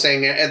hate mail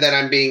saying that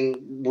I'm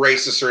being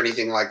racist or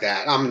anything like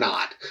that. I'm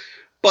not.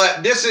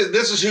 But this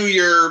is who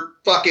you're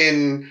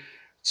fucking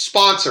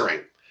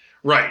sponsoring.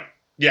 Right.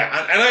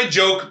 Yeah. And I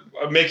joke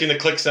making the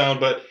click sound,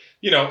 but,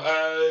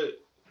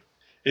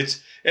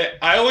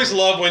 I always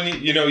love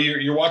when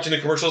you're watching the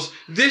commercials.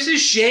 This is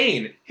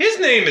Shane. His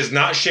name is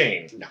not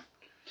Shane. No.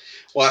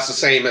 Well, that's the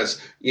same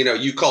as,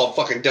 you call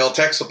fucking Dell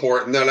Tech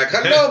support and they're like,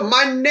 hello,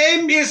 my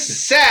name is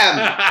Sam.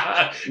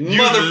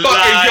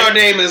 Motherfucker, your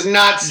name is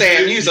not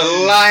Sam. You's a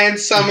lying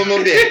son of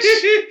a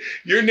bitch.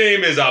 Your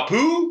name is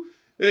Apu,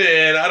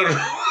 and I don't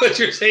know what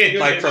you're saying.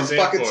 Like from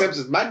fucking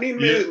Simpsons. My name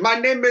is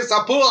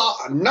Apu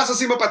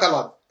Nasasima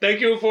Patalan. Thank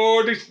you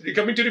for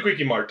coming to the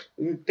Quickie Mart.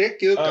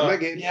 Thank you. Come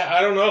again. Yeah,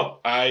 I don't know.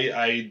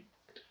 I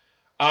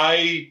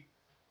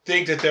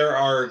think that there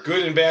are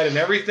good and bad in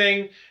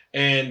everything,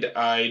 and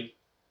I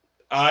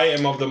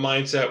am of the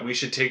mindset we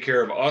should take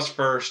care of us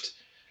first,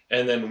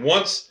 and then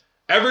once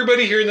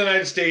everybody here in the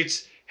United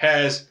States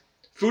has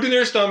food in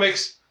their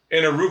stomachs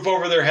and a roof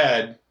over their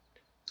head,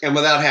 and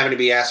without having to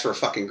be asked for a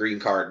fucking green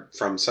card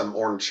from some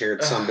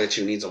orange-haired sumbitch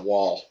who needs a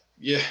wall.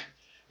 Yeah.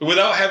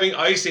 Without having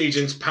ICE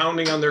agents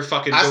pounding on their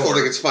fucking door. I still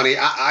think it's funny.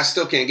 I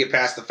still can't get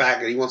past the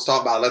fact that he wants to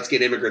talk about let's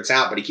get immigrants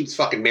out, but he keeps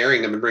fucking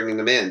marrying them and bringing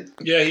them in.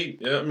 Yeah, he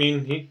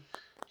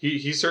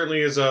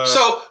certainly is.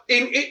 So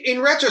in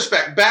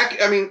retrospect,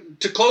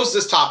 to close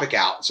this topic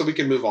out, so we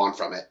can move on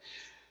from it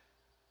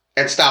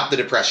and stop the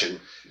depression.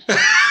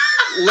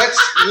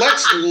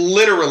 let's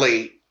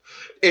literally.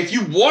 If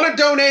you want to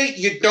donate,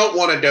 you don't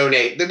want to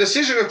donate. The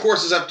decision, of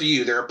course, is up to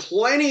you. There are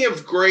plenty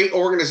of great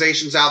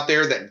organizations out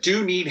there that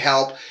do need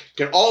help,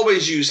 can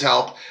always use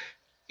help.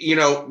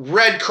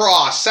 Red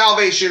Cross,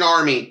 Salvation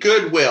Army,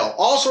 Goodwill,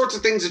 all sorts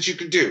of things that you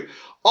can do.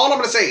 All I'm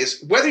going to say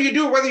is whether you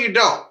do or whether you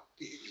don't,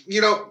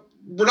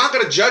 we're not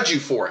going to judge you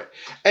for it.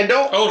 And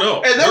don't. Oh,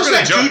 no. And those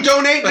that do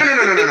donate, no.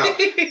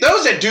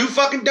 Those that do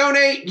fucking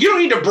donate, you don't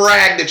need to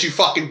brag that you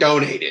fucking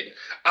donated.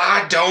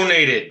 I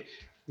donated.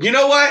 You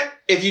know what?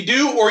 If you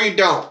do or you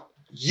don't,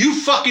 you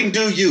fucking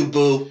do you,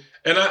 boo.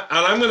 And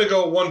I'm going to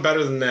go one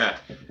better than that.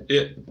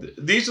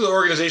 These are the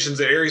organizations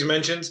that Aries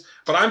mentions,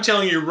 but I'm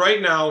telling you right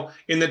now,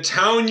 in the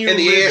town you live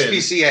in... And the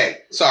ASPCA.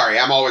 Sorry,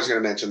 I'm always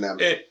going to mention them.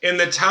 In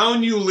the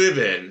town you live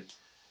in,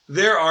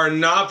 there are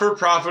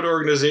not-for-profit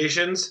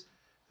organizations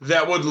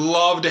that would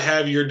love to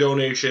have your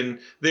donation.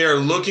 They are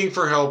looking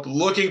for help,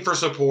 looking for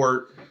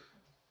support.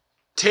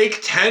 Take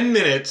 10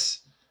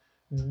 minutes,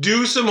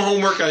 do some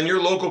homework on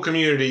your local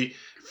community,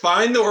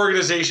 find the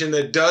organization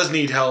that does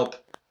need help,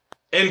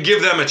 and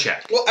give them a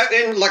check. Well,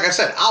 and like I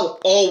said, I'll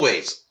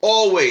always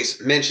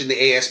mention the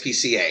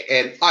ASPCA,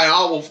 and I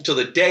will till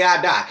the day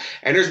I die.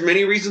 And there's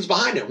many reasons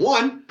behind it.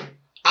 One,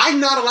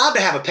 I'm not allowed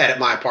to have a pet at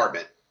my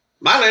apartment.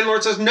 My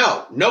landlord says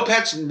no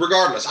pets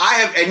regardless. I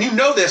have, and you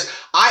know this,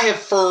 I have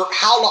for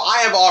how long,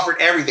 I have offered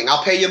everything.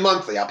 I'll pay you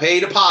monthly. I'll pay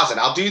you a deposit.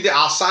 I'll do that.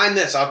 I'll sign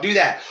this. I'll do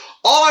that.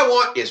 All I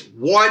want is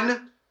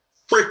one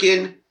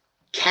freaking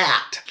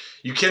cat.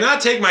 You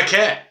cannot take my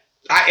cat.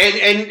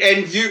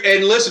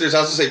 And listeners,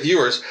 I was going to say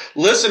viewers,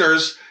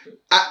 listeners,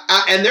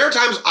 and there are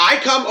times I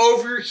come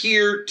over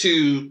here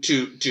to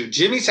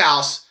Jimmy's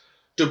house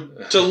to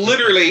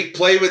literally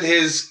play with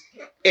his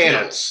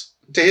animals,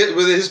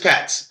 with his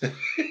pets.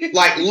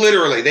 Like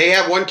literally, they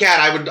have one cat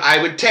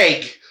I would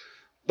take,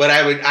 but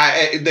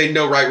they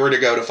know right where to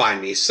go to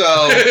find me.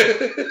 So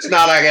it's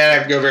not like I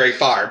have to go very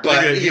far.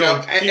 But you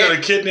got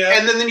a kidnap,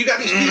 and then you got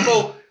these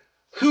people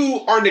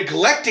who are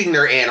neglecting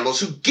their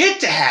animals, who get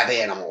to have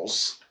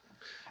animals.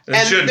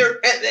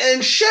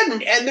 And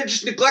shouldn't, and they're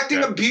just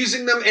neglecting,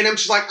 abusing them, and I'm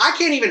just like, I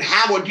can't even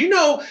have one. Do you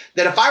know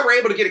that if I were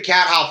able to get a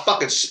cat, how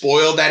fucking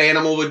spoiled that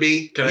animal would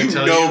be? Can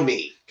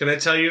I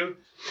tell you?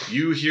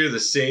 You hear the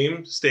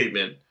same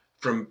statement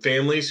from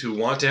families who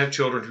want to have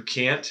children who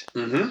can't,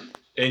 and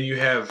you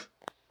have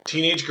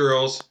teenage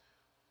girls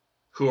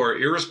who are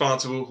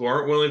irresponsible, who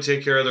aren't willing to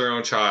take care of their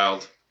own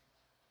child,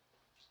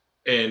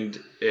 and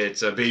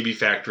it's a baby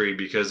factory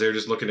because they're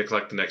just looking to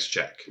collect the next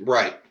check.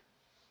 Right.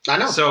 I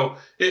know. So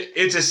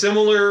it's a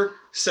similar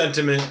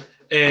sentiment,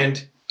 and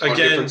again, on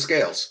different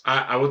scales.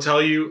 I will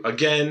tell you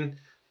again,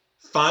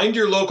 find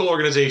your local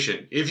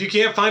organization. If you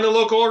can't find a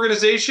local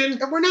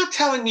organization, and we're not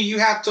telling you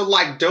have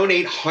to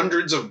donate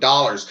hundreds of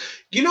dollars.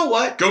 You know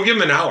what? Go give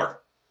them an hour.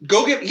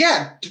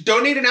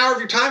 Donate an hour of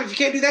your time. If you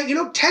can't do that,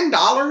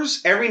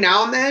 $10 every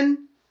now and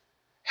then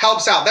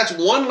helps out. That's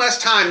one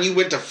less time you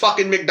went to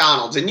fucking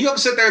McDonald's. And you have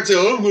to sit there and say,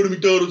 I don't go to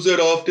McDonald's that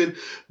often.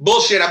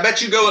 Bullshit. I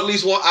bet you go at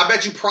least one. I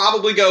bet you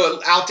probably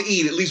go out to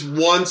eat at least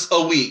once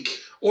a week.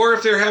 Or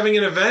if they're having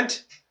an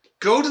event,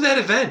 go to that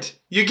event.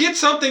 You get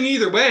something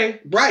either way.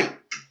 Right.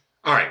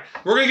 All right.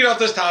 We're going to get off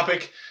this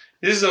topic.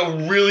 This is a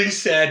really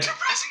sad,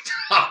 depressing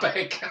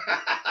topic.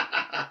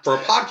 For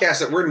a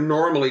podcast that we're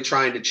normally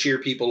trying to cheer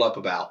people up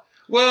about.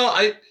 Well,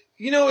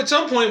 at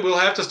some point we'll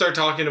have to start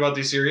talking about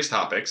these serious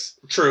topics.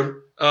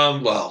 True.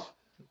 Or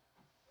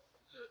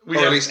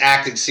at least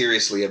acting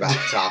seriously about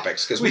the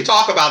topics. Because we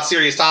talk about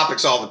serious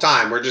topics all the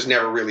time. We're just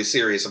never really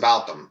serious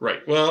about them.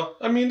 Right. Well,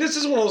 this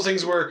is one of those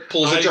things where...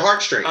 Pulls at your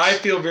heartstrings. I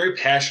feel very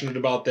passionate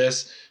about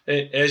this.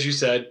 As you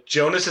said,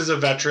 Jonas is a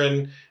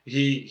veteran.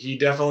 He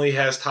definitely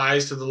has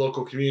ties to the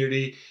local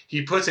community.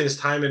 He puts in his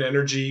time and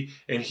energy,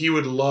 and he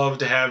would love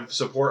to have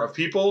support of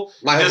people.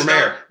 My home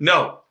mayor.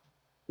 No.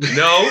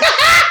 No.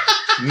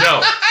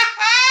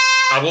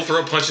 I will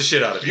punch the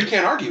shit out of you. You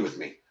can't argue with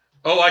me.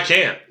 Oh, I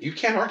can. You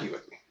can't argue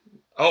with me.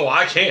 Oh,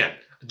 I can.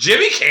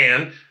 Jimmy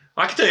can.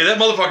 I can tell you that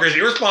motherfucker is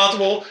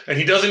irresponsible and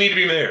he doesn't need to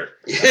be mayor.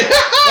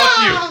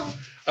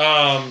 Fuck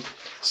you.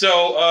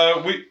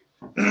 So we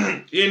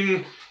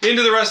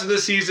into the rest of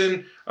this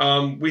season,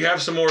 we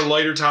have some more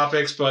lighter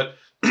topics, but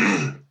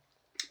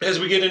as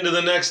we get into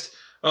the next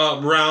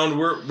round,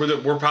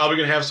 we're probably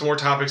going to have some more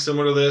topics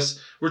similar to this.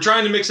 We're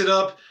trying to mix it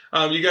up.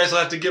 You guys will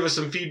have to give us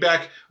some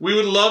feedback. We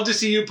would love to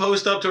see you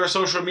post up to our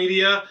social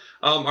media.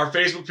 Our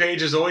Facebook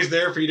page is always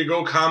there for you to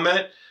go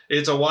comment.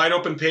 It's a wide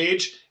open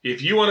page.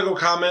 If you want to go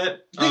comment,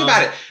 think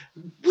about it.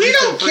 We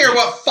don't care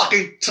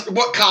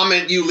what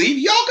comment you leave.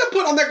 Y'all can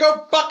put on there,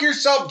 go fuck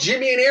yourself,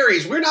 Jimmy and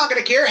Aries. We're not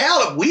going to care.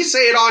 Hell, if we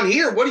say it on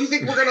here, what do you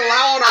think we're going to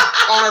allow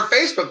on our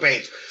Facebook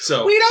page?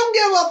 So we don't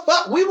give a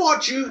fuck. We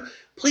want you.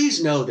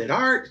 Please know that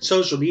our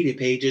social media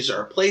pages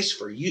are a place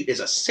for you. Is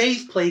a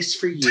safe place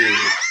for you.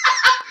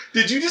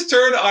 Did you just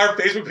turn our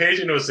Facebook page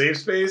into a safe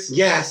space?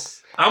 Yes.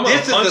 I'm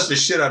going to punch the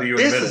shit out of you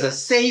in a minute. This is a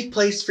safe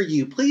place for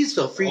you. Please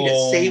feel free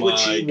to say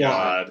what you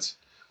want.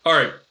 All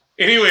right.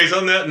 Anyways,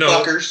 on that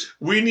note, fuckers,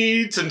 we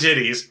need some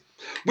titties.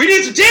 We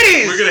need some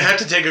titties! We're going to have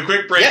to take a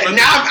quick break. Yeah,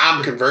 now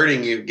I'm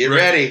converting you. Get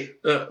ready.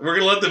 We're going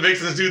to let the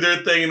Vixens do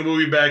their thing, and we'll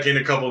be back in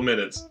a couple of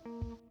minutes.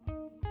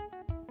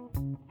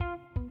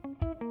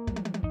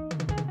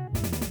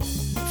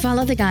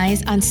 Follow the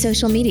guys on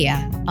social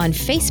media on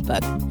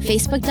Facebook,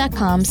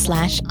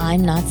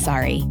 facebook.com/I'm Not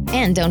Sorry.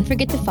 And don't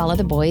forget to follow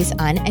the boys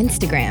on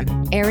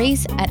Instagram,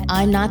 Aries at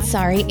I'm Not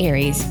Sorry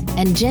Aries,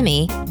 and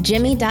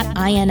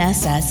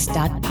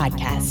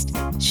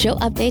jimmy.inss.podcast. Show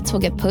updates will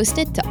get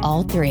posted to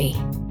all three.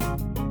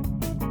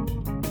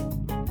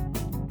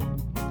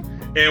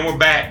 And we're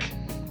back.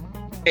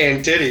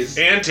 And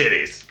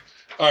titties.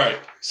 All right.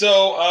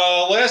 So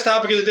last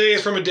topic of the day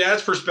is from a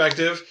dad's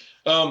perspective.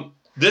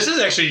 This is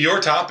actually your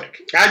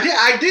topic.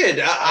 I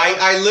did.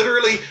 I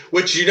literally,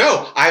 which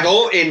I've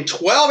only, in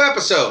 12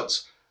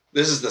 episodes,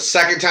 this is the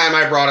second time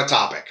I brought a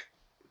topic.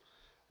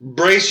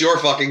 Brace your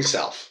fucking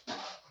self.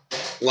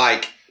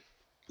 Like,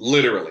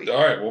 literally.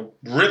 All right, well,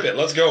 rip it.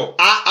 Let's go.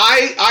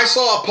 I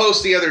saw a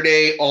post the other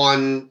day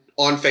on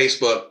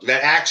Facebook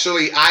that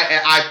actually,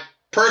 I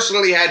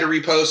personally had to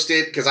repost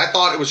it because I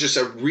thought it was just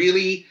a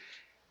really,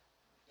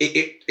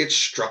 it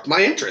struck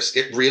my interest.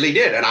 It really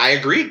did. And I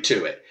agreed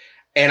to it.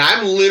 And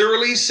I'm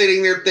literally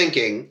sitting there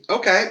thinking,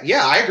 okay,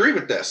 yeah, I agree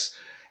with this.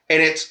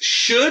 And it's,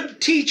 should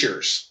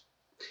teachers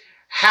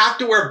have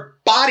to wear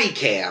body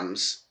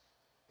cams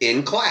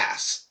in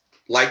class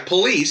like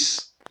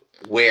police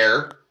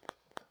wear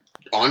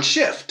on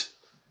shift?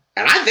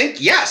 And I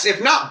think, yes,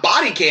 if not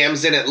body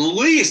cams, then at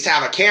least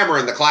have a camera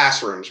in the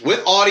classrooms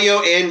with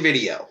audio and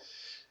video.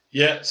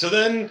 Yeah, so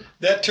then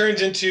that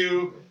turns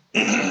into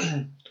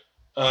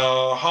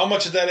how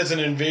much of that is an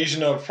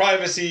invasion of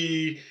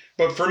privacy.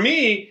 But for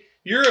me,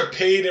 you're a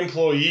paid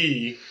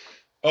employee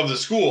of the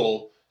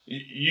school.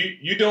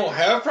 You don't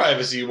have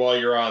privacy while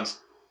you're on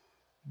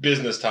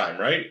business time,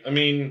 right? I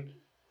mean,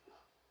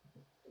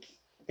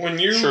 when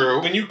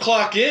you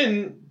clock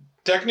in,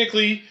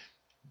 technically,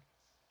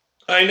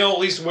 I know at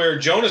least where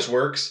Jonas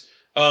works,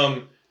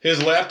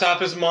 his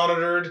laptop is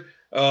monitored.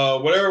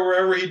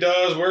 Wherever he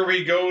does, wherever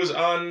he goes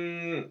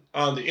on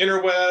the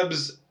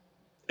interwebs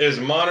is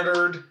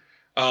monitored.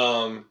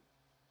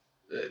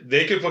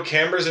 They could put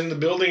cameras in the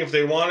building if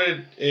they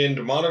wanted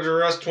and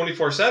monitor us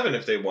 24/7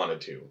 if they wanted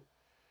to.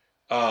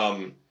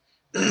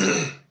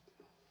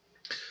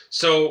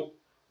 So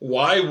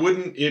why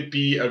wouldn't it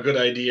be a good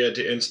idea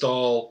to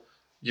install,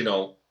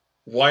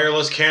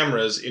 wireless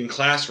cameras in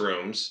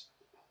classrooms?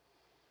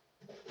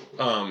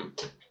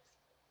 At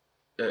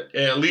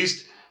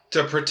least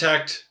to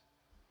protect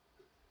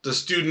the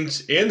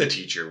students and the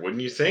teacher,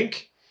 wouldn't you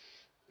think?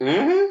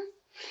 Mm-hmm.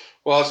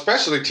 Well,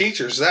 especially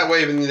teachers. That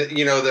way,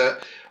 the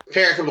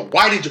parent comes,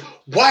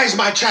 why is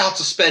my child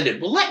suspended?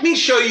 Well, let me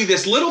show you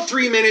this little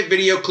 3-minute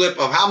video clip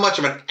of how much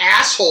of an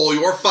asshole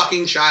your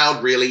fucking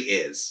child really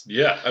is.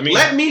 Yeah, I mean,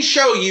 let me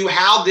show you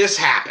how this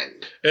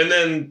happened. And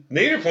then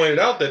Nader pointed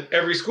out that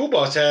every school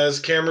bus has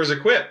cameras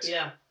equipped.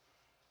 Yeah.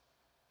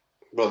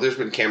 Well, there's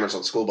been cameras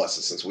on school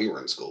buses since we were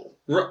in school.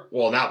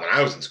 Well, not when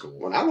I was in school.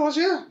 When I was,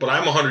 yeah. But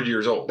I'm 100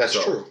 years old. That's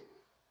true.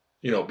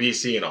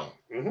 BC and all.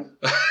 Mm-hmm.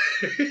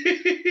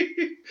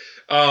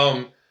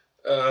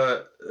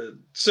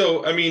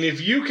 So, I mean, if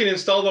you can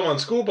install them on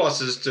school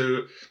buses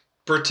to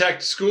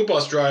protect school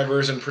bus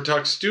drivers and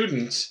protect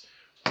students,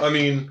 I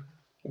mean,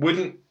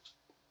 wouldn't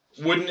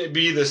it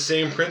be the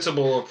same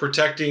principle of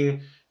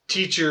protecting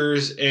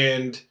teachers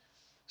and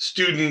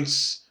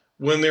students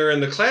when they're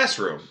in the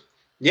classroom?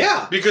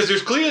 Yeah. Because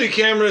there's clearly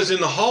cameras in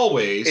the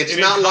hallways. It's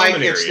not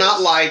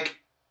like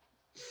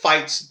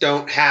fights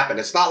don't happen.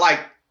 It's not like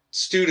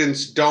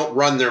students don't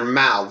run their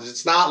mouths.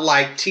 It's not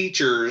like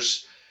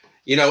teachers,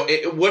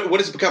 what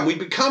has it become? We've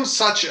become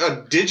such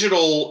a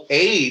digital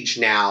age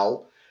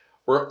now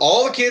where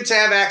all the kids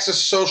have access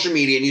to social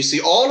media and you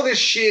see all of this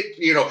shit,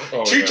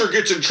 teacher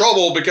gets in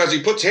trouble because he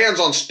puts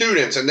hands on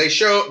students and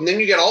then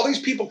you get all these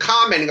people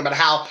commenting about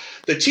how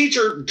the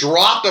teacher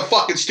dropped a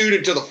fucking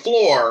student to the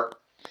floor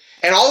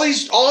and all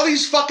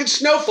these fucking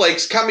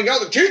snowflakes coming out.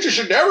 The teacher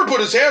should never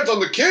put his hands on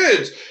the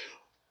kids.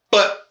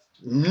 But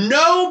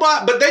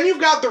Nobody, but then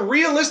you've got the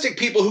realistic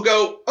people who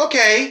go,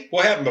 okay.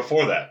 What happened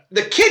before that?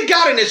 The kid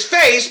got in his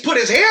face, put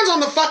his hands on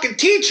the fucking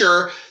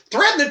teacher,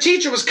 threatened the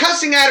teacher, was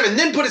cussing at him, and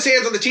then put his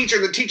hands on the teacher,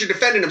 and the teacher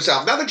defended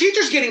himself. Now the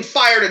teacher's getting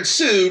fired and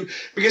sued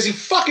because he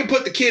fucking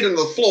put the kid on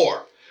the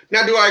floor.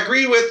 Now, do I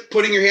agree with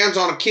putting your hands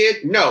on a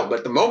kid? No,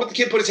 but the moment the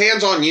kid put his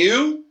hands on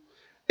you,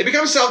 it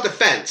becomes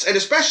self-defense, and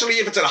especially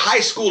if it's in a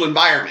high school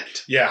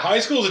environment. Yeah, high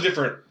school is a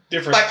different.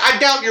 Like, I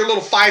doubt your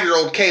little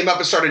 5-year-old came up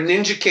and started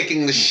ninja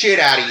kicking the shit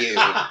out of you.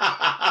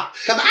 I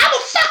will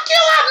fuck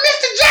you up,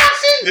 Mr.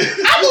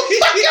 Johnson. I will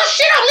fuck your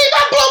shit up. Leave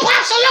my blow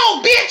pops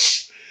alone,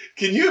 bitch.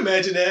 Can you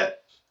imagine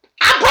that?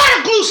 I brought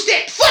a glue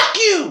stick. Fuck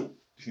you.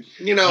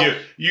 You know.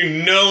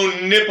 You no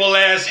nipple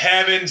ass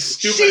having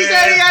stupid she ass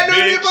said he had no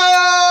nipples.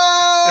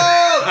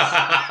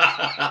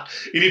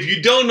 And if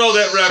you don't know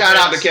that reference. Shout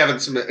out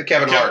to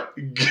Kevin Hart.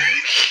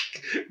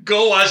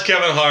 Go watch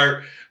Kevin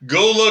Hart.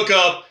 Go look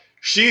up.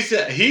 He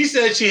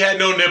said she had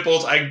no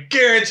nipples. I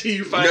guarantee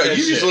you find that shit.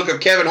 You just look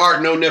up Kevin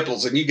Hart no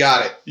nipples and you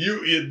got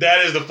it.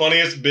 That is the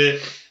funniest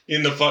bit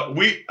in the fun.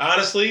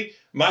 Honestly,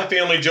 my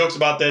family jokes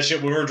about that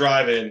shit when we're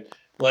driving.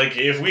 Like,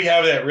 if we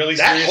have that really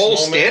serious that whole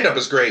moment, stand-up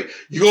is great.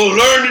 You gonna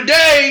learn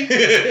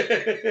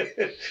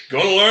today.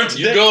 Gonna learn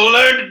today. You gonna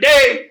learn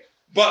today.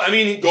 But I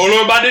mean, gonna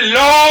learn about this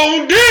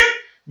long dick.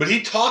 But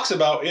he talks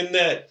about in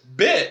that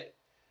bit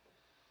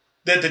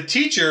that the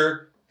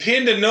teacher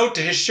pinned a note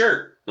to his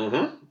shirt.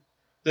 Mm-hmm.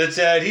 That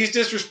said he's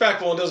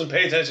disrespectful and doesn't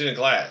pay attention in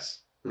class.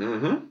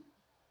 Mm-hmm.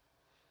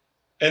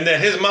 And that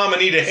his mama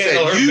need to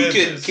handle her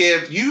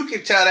business. You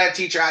could tell that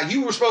teacher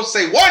you were supposed to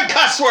say one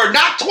cuss word,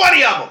 not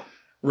 20 of them.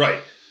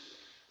 Right.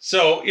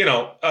 So,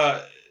 well,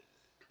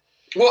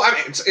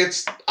 I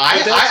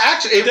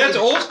mean, that's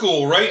old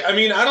school, right? I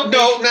mean, I don't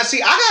know. Now,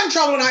 see, I got in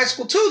trouble in high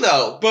school too,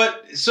 though.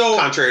 But so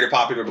contrary to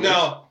popular belief.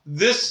 Now,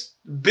 this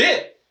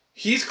bit,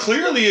 he's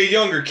clearly a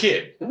younger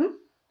kid,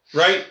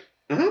 right?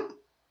 Mm-hmm.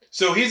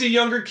 So he's a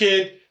younger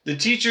kid. The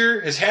teacher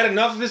has had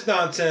enough of his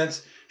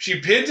nonsense. She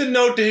pins a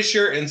note to his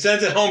shirt and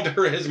sends it home to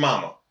his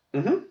mama.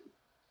 Mm-hmm.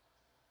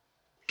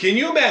 Can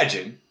you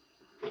imagine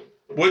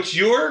what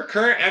your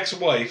current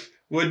ex-wife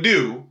would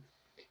do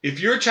if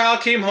your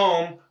child came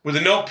home with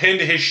a note pinned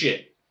to his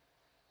shit?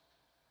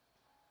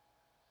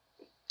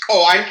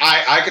 Oh,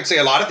 I could say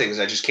a lot of things.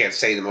 I just can't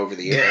say them over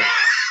the air.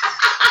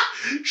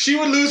 She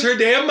would lose her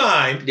damn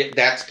mind. Yeah,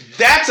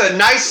 that's a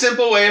nice,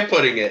 simple way of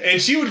putting it.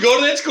 And she would go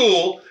to that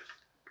school,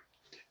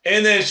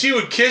 and then she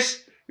would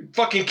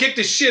fucking kick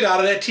the shit out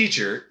of that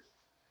teacher.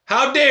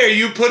 How dare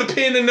you put a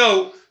pin in a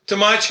note to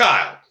my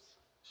child?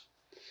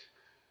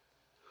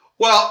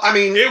 Well, I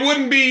mean, it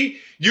wouldn't be,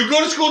 you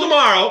go to school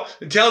tomorrow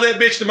and tell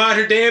that bitch to mind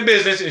her damn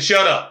business and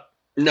shut up.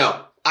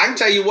 No. I can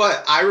tell you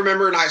what. I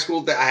remember in high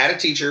school that I had a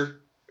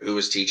teacher who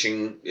was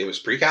teaching, it was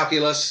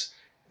pre-calculus,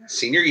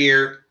 senior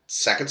year,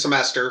 second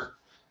semester.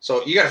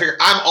 So you got to figure,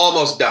 I'm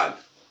almost done.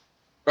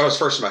 That was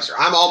first semester.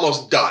 I'm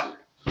almost done.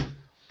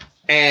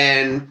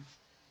 And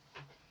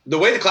the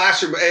way the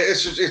classroom,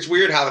 it's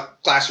weird how the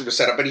classroom was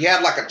set up, but he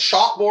had like a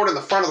chalkboard in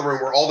the front of the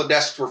room where all the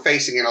desks were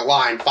facing in a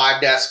line,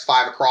 5 desks,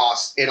 5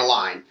 across in a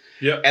line.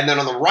 Yep. And then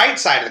on the right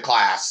side of the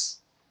class,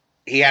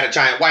 he had a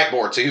giant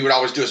whiteboard, so he would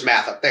always do his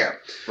math up there.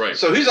 Right.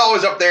 So he's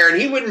always up there,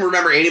 and he wouldn't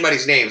remember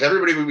anybody's names.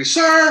 Everybody would be,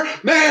 sir,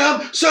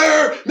 ma'am,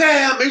 sir,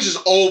 ma'am. He was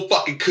just old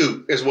fucking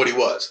coot is what he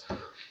was.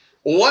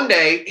 Well, one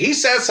day, he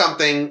says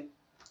something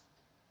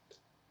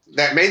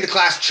that made the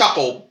class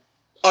chuckle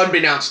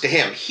unbeknownst to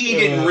him. He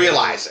didn't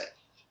realize it.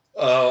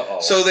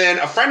 So then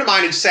a friend of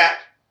mine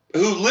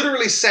who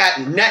literally sat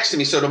next to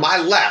me, so to my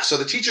left, so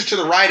the teacher's to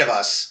the right of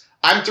us.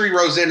 I'm 3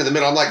 rows in the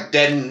middle. I'm like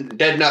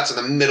dead nuts in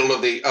the middle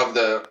of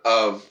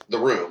the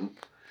room.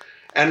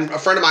 And a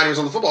friend of mine who was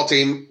on the football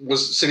team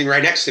was sitting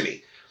right next to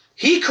me.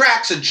 He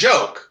cracks a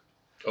joke.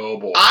 Oh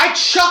boy. I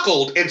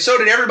chuckled, and so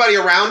did everybody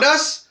around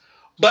us,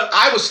 but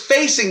I was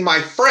facing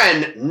my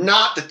friend,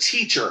 not the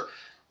teacher.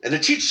 And the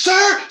teacher,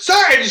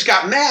 sir, and just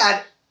got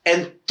mad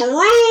and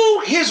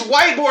threw his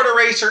whiteboard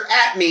eraser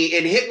at me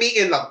and hit me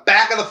in the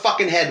back of the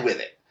fucking head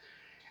with it.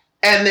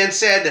 And then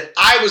said that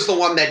I was the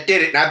one that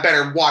did it and I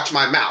better watch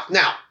my mouth.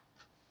 Now,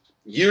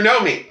 you know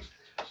me.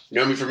 You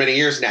know me for many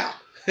years now.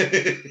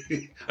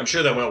 I'm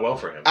sure that went well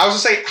for him. I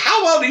was going to say,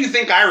 how well do you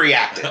think I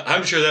reacted?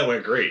 I'm sure that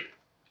went great.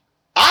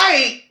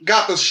 I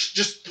got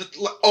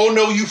oh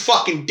no, you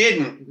fucking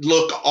didn't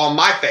look on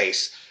my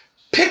face.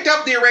 Picked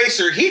up the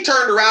eraser. He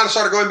turned around and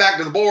started going back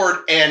to the board.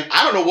 And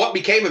I don't know what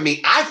became of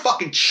me. I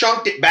fucking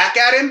chunked it back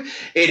at him.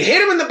 It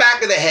hit him in the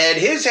back of the head.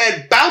 His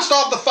head bounced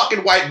off the fucking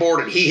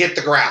whiteboard and he hit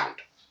the ground.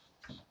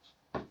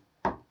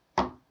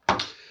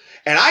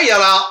 And I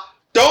yell out,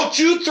 don't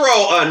you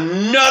throw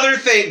another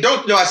thing.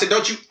 I said,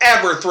 don't you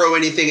ever throw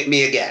anything at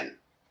me again.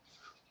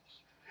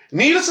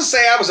 Needless to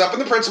say, I was up in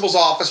the principal's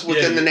office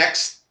within the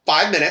next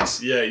 5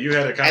 minutes. Yeah, you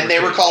had a conversation. And they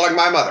were calling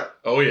my mother.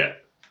 Oh, yeah.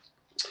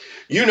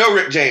 You know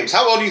Rick James.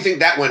 How well do you think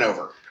that went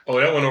over? Oh,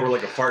 that went over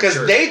like a fart.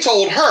 Because they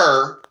told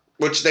her,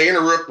 which they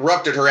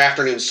interrupted her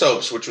afternoon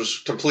soaps, which was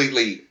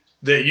completely...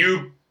 That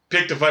you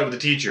picked a fight with the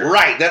teacher.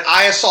 Right, that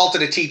I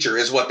assaulted a teacher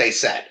is what they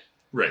said.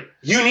 Right.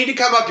 You need to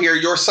come up here.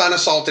 Your son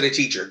assaulted a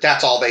teacher.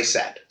 That's all they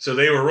said.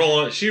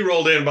 So she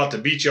rolled in about to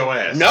beat your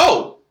ass.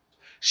 No.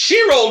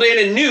 She rolled in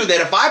and knew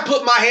that if I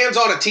put my hands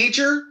on a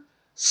teacher,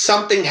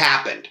 something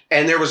happened.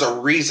 And there was a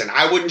reason.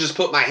 I wouldn't just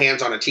put my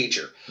hands on a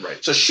teacher.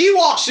 Right. So she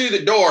walks through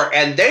the door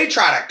and they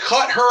try to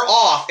cut her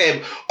off.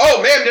 And,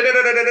 oh, ma'am,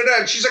 da-da-da-da-da-da.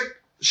 And she's like,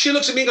 she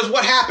looks at me and goes,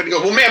 what happened? He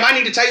goes, well, ma'am, I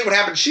need to tell you what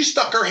happened. She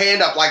stuck her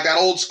hand up like that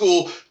old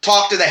school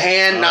talk to the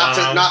hand,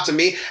 not to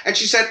me. And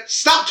she said,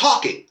 stop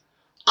talking.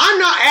 I'm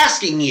not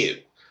asking you.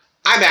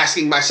 I'm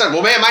asking my son.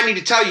 Well, ma'am, I need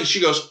to tell you.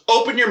 She goes,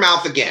 open your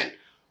mouth again.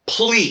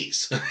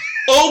 Please.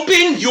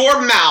 Open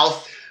your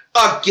mouth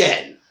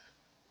again.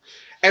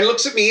 And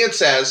looks at me and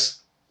says,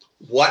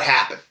 what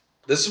happened?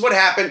 This is what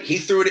happened. He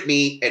threw it at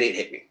me and it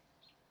hit me.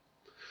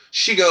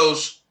 She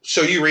goes,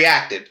 so you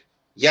reacted?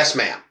 Yes,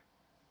 ma'am.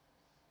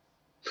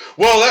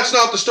 Well, that's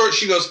not the story.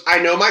 She goes, I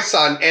know my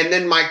son. And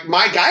then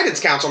my guidance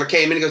counselor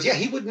came in and goes, yeah,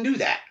 he wouldn't do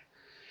that.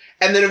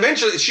 And then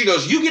eventually she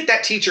goes, you get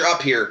that teacher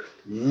up here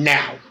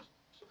now.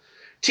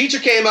 Teacher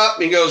came up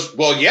and he goes,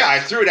 well, yeah, I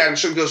threw it at him.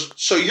 She goes,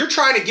 so you're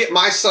trying to get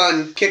my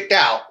son kicked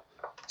out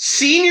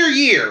senior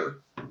year,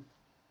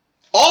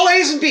 all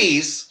A's and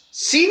B's,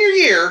 senior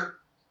year,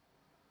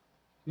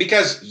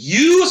 because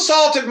you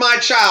assaulted my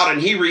child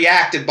and he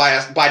reacted by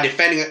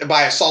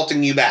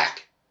assaulting you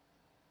back.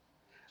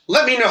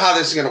 Let me know how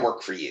this is going to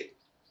work for you.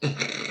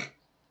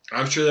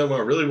 I'm sure that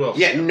went really well.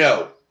 Yeah,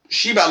 no.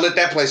 She about lit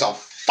that place on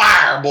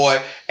fire,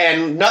 boy.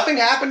 And nothing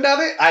happened of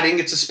it. I didn't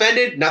get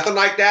suspended. Nothing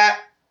like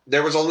that.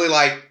 There was only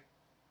like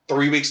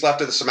 3 weeks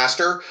left of the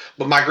semester.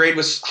 But my grade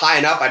was high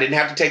enough. I didn't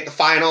have to take the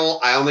final.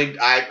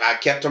 I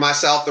kept to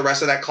myself the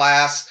rest of that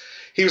class.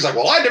 He was like,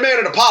 well, I demand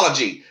an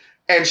apology.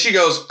 And she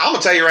goes, I'm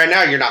going to tell you right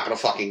now, you're not going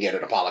to fucking get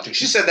an apology.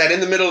 She said that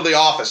in the middle of the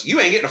office. You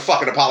ain't getting a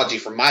fucking apology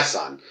from my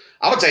son.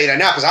 I'm going to tell you that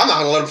now because I'm not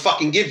going to let him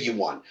fucking give you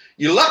one.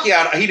 You're lucky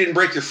he didn't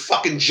break your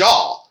fucking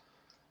jaw,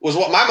 was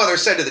what my mother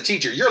said to the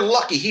teacher. You're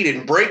lucky he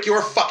didn't break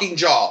your fucking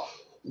jaw.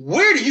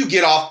 Where do you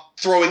get off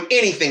throwing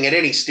anything at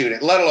any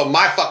student, let alone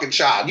my fucking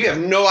child? You have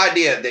no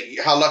idea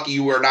how lucky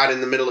you were not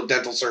in the middle of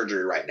dental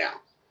surgery right now.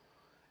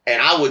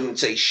 And I wouldn't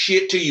say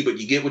shit to you, but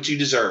you get what you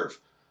deserve.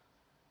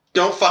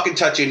 Don't fucking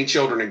touch any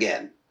children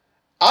again.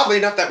 Oddly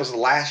enough, that was the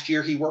last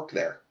year he worked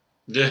there.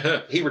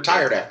 Yeah. He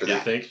retired after that.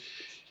 You think?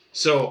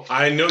 So,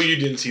 I know you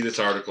didn't see this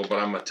article, but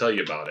I'm going to tell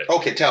you about it.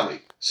 Okay, tell me.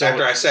 So,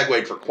 after I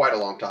segued for quite a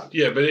long time.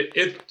 Yeah, but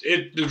it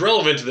is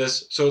relevant to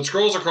this. So, it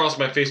scrolls across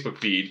my Facebook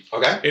feed.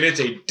 Okay. And it's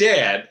a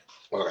dad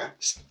okay.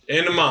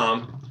 and a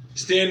mom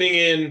standing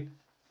in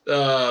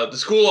the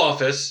school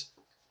office,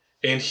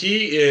 and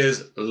he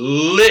is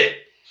lit.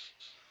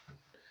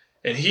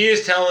 And he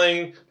is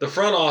telling the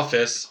front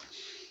office,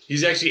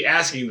 he's actually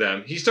asking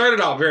them. He started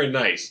out very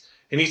nice.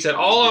 And he said,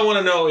 all I want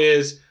to know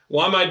is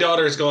why my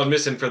daughter has gone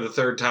missing for the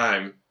third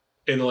time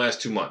in the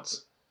last 2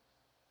 months.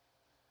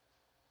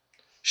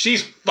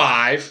 She's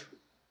 5.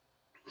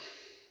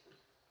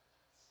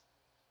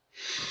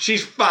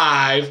 She's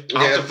 5. Yeah,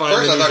 at first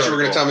I thought you were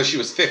going to tell me she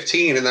was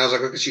 15, and then I was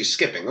like, okay, she's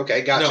skipping.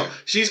 Okay, gotcha. No,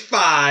 she's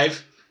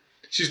 5.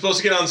 She's supposed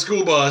to get on the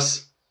school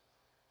bus.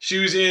 She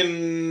was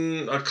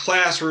in a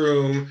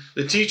classroom.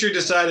 The teacher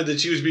decided that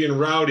she was being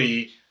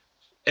rowdy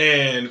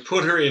and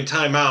put her in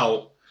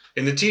timeout.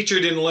 And the teacher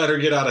didn't let her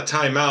get out of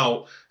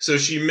timeout, so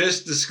she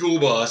missed the school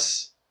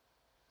bus,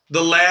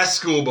 the last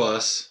school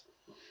bus,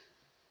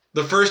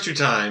 the first 2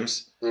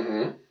 times.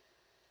 Mm-hmm.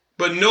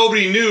 But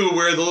nobody knew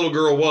where the little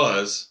girl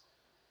was,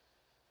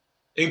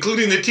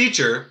 including the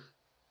teacher,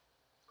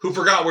 who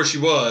forgot where she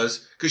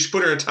was because she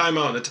put her in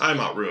timeout in the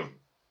timeout room.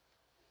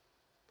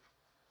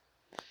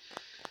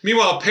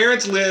 Meanwhile,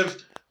 parents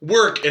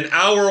work an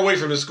hour away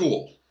from the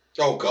school.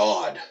 Oh,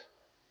 God.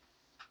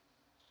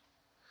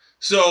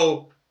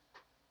 So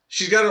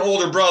she's got an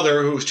older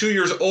brother who's 2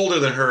 years older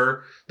than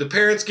her. The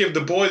parents give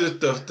the boy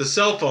the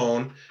cell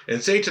phone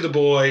and say to the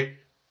boy,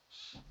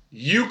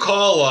 you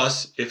call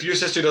us if your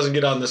sister doesn't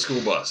get on the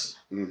school bus.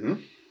 Mm-hmm.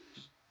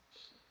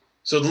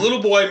 So the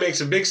little boy makes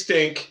a big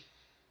stink,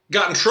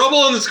 got in trouble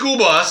on the school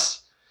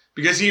bus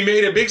because he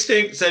made a big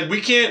stink, said,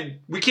 we can't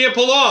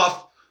pull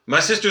off.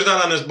 My sister's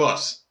not on this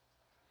bus.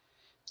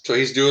 So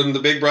he's doing the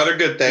big brother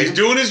good thing. He's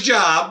doing his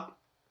job.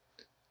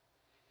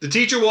 The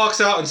teacher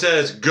walks out and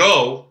says,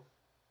 go.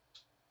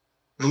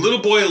 The little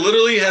boy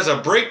literally has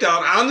a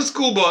breakdown on the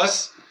school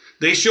bus.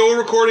 They show a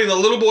recording of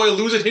the little boy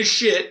losing his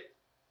shit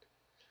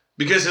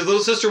because his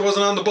little sister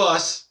wasn't on the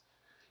bus.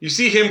 You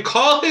see him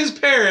call his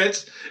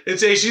parents and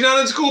say, she's not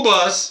on the school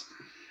bus.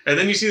 And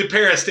then you see the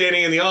parents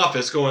standing in the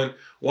office going,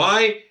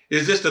 why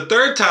is this the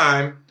 3rd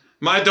time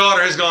my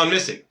daughter has gone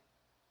missing?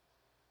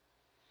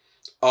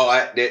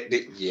 Oh,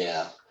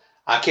 yeah.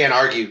 I can't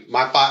argue.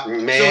 Man, So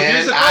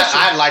here's the question.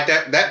 I'd like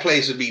that. That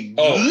place would be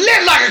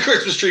lit like a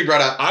Christmas tree,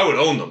 brother. I would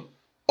own them.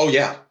 Oh,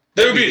 yeah.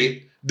 That'd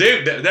be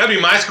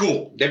my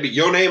school. That'd be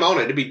your name on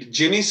it. It'd be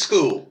Jimmy's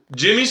School.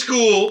 Jimmy's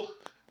School,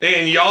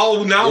 and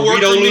y'all now work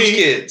we don't for me. lose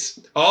kids.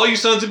 All you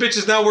sons of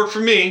bitches now work for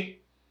me.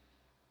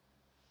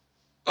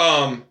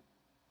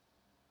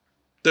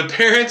 The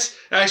parents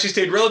actually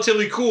stayed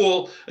relatively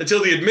cool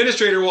until the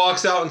administrator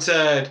walks out and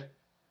said,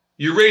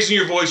 you're raising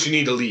your voice, you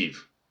need to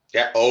leave.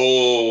 Yeah. Oh,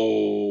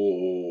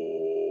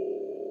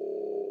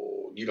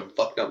 you done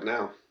fucked up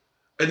now.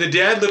 And the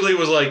dad literally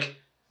was like,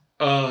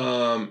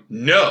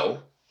 no,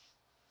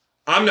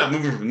 I'm not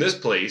moving from this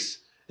place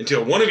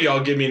until one of y'all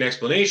give me an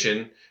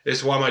explanation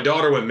as to why my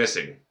daughter went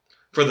missing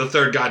for the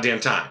third goddamn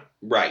time.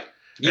 Right.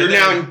 You're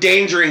now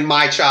endangering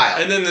my child.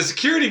 And then the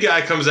security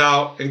guy comes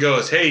out and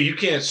goes, hey, you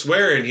can't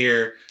swear in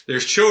here.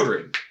 There's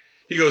children.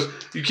 He goes,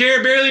 you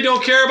barely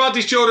don't care about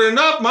these children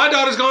enough. My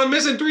daughter's gone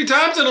missing 3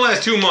 times in the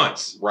last 2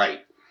 months.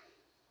 Right.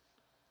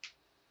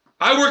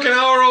 I work an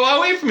hour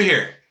away from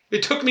here.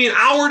 It took me an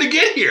hour to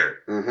get here.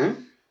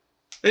 Mm-hmm.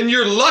 And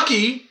you're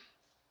lucky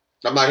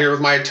I'm not here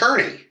with my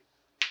attorney.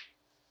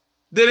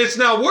 That it's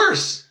not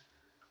worse.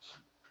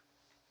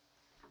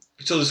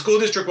 So the school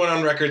district went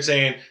on record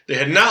saying they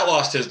had not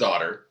lost his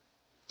daughter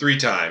 3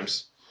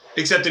 times,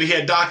 except that he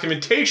had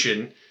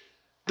documentation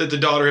that the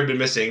daughter had been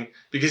missing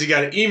because he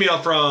got an email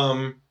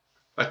from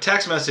a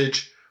text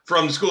message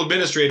from the school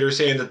administrator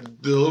saying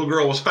that the little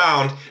girl was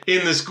found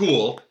in the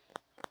school.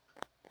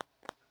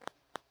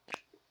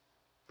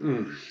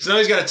 So now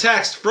he's got a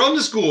text from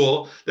the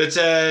school that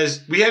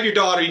says, we have your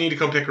daughter, you need to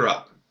come pick her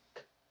up.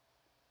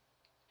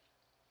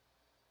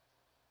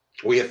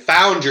 We have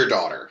found your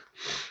daughter.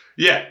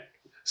 Yeah.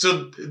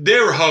 So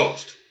they're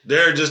hosed.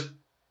 They're just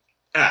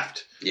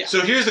effed. Yeah.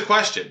 So here's the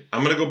question.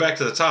 I'm going to go back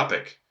to the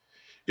topic.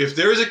 If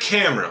there's a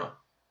camera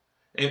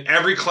in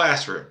every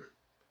classroom,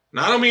 and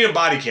I don't mean a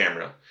body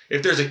camera,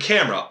 if there's a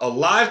camera, a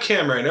live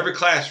camera in every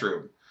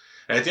classroom,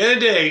 and at the end of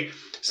the day,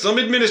 some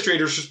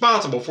administrator is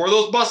responsible before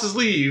those buses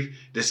leave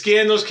to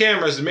scan those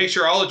cameras and make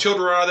sure all the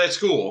children are out of that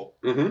school.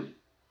 Mm-hmm.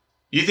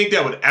 You think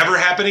that would ever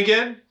happen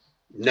again?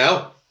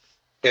 No.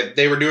 If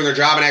they were doing their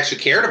job and actually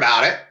cared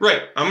about it.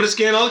 Right. I'm going to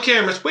scan all the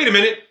cameras. Wait a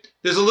minute.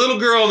 There's a little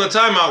girl in the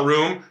timeout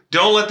room.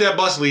 Don't let that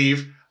bus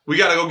leave. We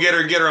got to go get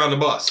her and get her on the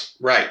bus.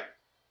 Right.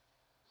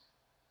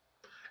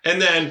 And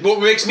then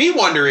what makes me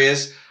wonder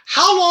is,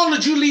 how long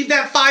did you leave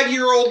that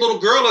 5-year-old little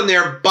girl in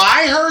there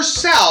by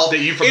herself that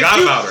you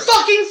forgot about her?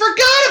 Fucking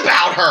forgot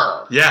about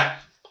her. Yeah.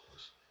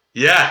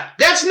 Yeah.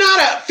 That's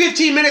not a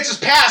 15 minutes has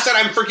passed and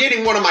I'm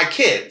forgetting one of my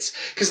kids.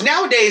 Because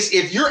nowadays,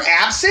 if you're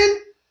absent,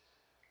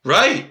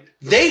 right,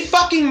 they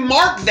fucking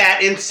mark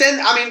that and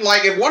send. I mean,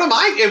 like if one of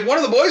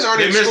the boys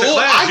aren't in school,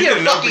 I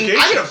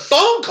get a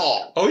phone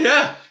call. Oh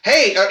yeah.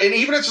 Hey, and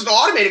even if it's an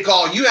automated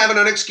call, you have an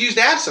unexcused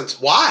absence.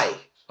 Why?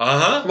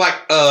 I'm like,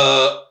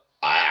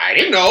 I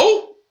didn't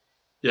know.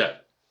 Yeah.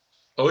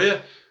 Oh yeah.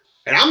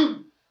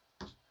 And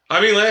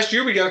I mean, last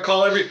year we got a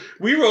call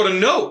we wrote a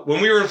note. When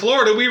we were in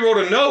Florida, we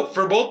wrote a note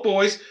for both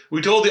boys.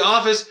 We told the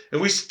office,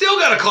 and we still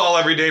got a call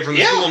every day from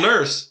the school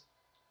nurse.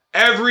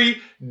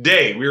 Every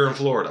day we were in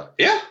Florida.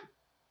 Yeah.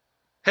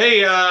 Hey,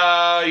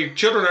 your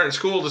children aren't in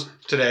school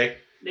today.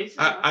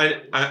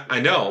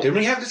 I know. Didn't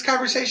we have this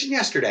conversation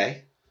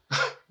yesterday?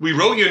 We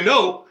wrote you a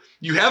note.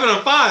 You have it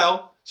on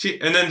file.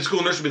 And then the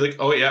school nurse would be like,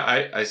 oh, yeah,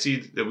 I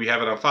see that we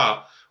have it on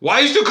file. Why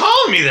are you still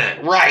calling me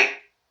then? Right.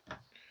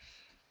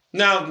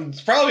 Now,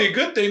 it's probably a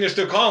good thing they're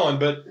still calling,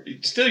 but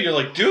still you're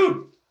like,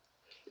 dude.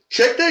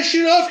 Check that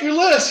shit off your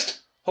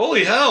list.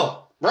 Holy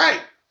hell.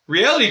 Right.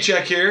 Reality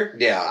check here.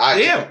 Yeah.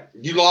 Damn.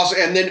 You lost,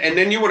 and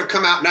then you would have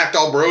come out and act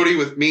all Brody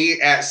with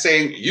me at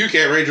saying, you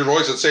can't raise your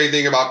voice and say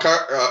anything about,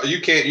 you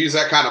can't use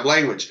that kind of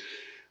language.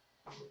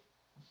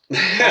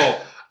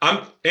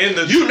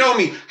 You know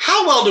me.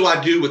 How well do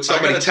I do with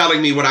somebody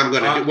telling me what I'm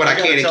going to do, what I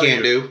can and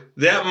can't do?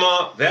 That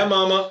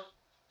mama,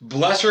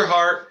 bless her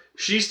heart,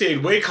 she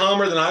stayed way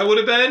calmer than I would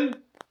have been.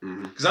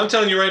 Because I'm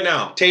telling you right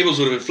now. Tables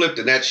would have been flipped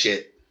in that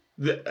shit.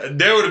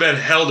 There would have been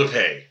hell to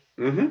pay.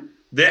 Mm-hmm.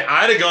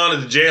 I'd have gone to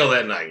the jail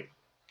that night.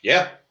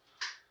 Yeah.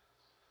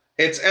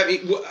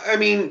 I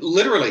mean,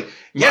 literally.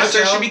 Yes,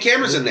 there should be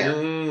cameras in there.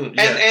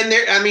 Yeah. And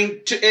there,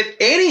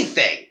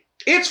 anything.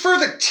 It's for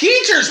the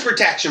teacher's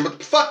protection. But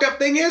the fucked up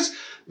thing is,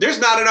 there's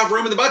not enough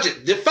room in the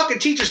budget. The fucking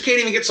teachers can't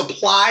even get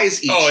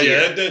supplies each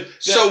year. Yeah.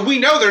 So we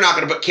know they're not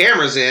going to put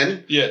cameras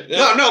in. Yeah.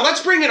 No,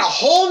 let's bring in a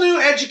whole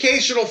new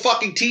educational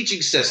fucking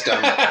teaching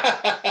system.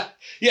 That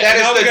is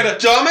the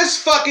dumbest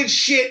fucking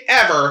shit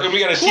ever. And we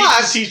got to teach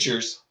the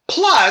teachers.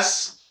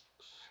 Plus,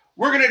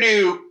 we're going to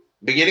do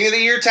beginning of the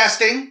year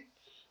testing,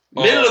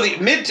 middle of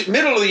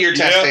the year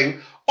testing,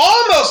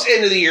 almost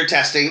end of the year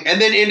testing, and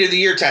then end of the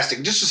year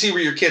testing, just to see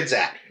where your kid's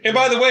at. And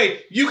by the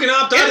way, you can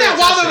opt out.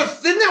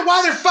 Isn't that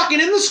why they're fucking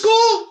in the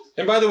school?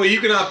 And by the way, you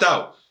can opt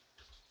out.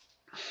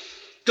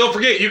 Don't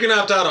forget, you can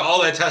opt out of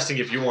all that testing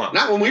if you want.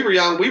 Not when we were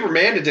young. We were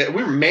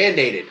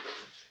mandated.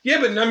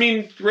 Yeah, but I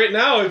mean, right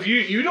now, if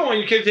you don't want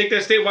your kid to take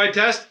that statewide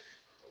test,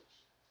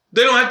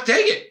 they don't have to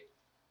take it.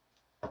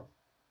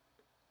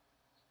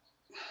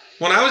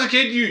 When I was a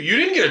kid, you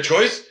didn't get a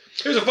choice.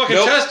 Here's a fucking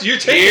test. You're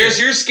taking Here's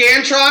your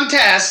Scantron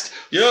test.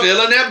 Yep.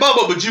 Fill in that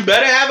bubble, but you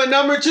better have a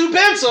number 2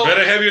 pencil.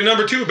 Better have your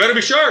number 2. Better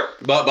be sharp.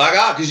 But by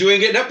God, because you ain't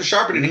getting up to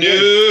sharpen it again.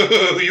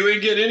 No, you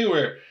ain't getting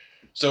anywhere.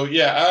 So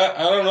yeah,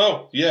 I don't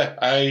know. Yeah,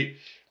 I'm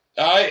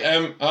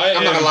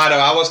not gonna lie though,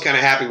 I was kind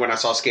of happy when I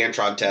saw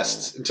Scantron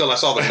tests until I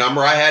saw the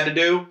number I had to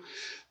do.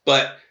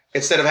 But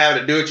Instead of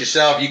having to do it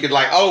yourself, you could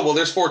like, oh, well,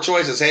 there's 4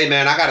 choices. Hey,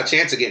 man, I got a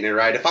chance of getting it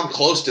right. If I'm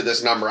close to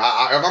this number, if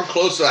I'm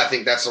close to I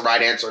think that's the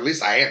right answer, at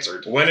least I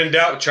answered. When in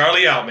doubt,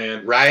 Charlie out,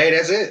 man. Right,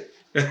 that's it.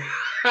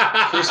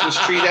 Christmas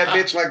tree that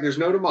bitch like there's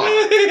no tomorrow.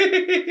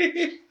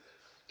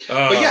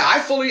 But yeah, I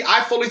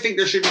fully think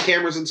there should be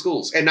cameras in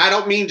schools. And I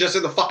don't mean just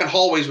in the fucking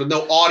hallways with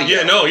no audio.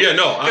 Yeah, no.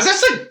 Because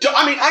that's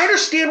I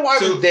understand why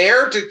they're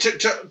there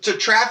to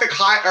traffic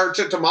high or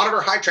to monitor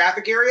high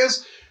traffic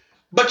areas,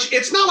 but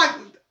it's not like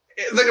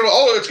they're gonna,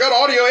 oh, it's got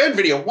audio and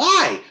video.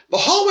 Why? The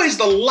hallway's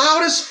the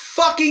loudest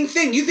fucking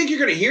thing. You think you're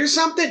gonna hear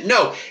something?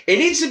 No. It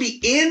needs to be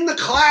in the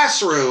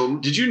classroom.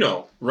 Did you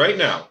know, right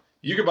now,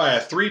 you could buy a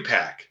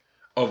 3-pack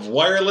of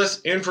wireless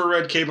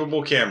infrared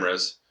capable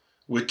cameras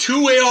with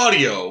 2-way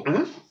audio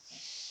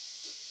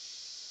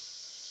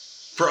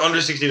for under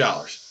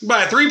 $60.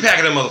 Buy a 3-pack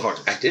of them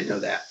motherfuckers. I did know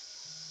that.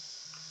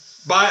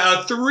 Buy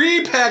a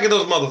 3-pack of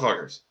those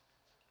motherfuckers.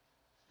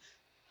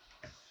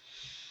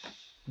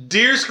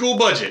 Dear school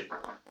budget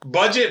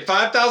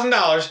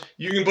 $5,000.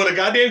 You can put a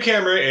goddamn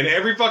camera in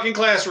every fucking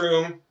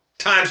classroom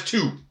times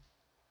 2.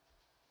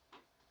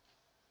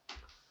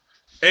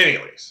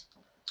 Anyways.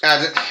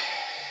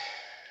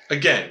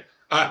 Again,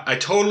 I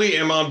totally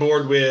am on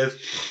board with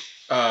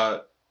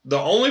the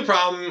only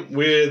problem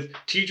with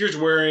teachers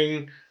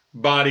wearing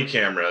body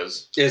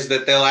cameras is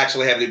that they'll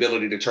actually have the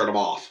ability to turn them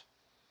off.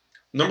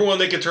 Number 1,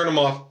 they can turn them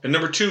off. And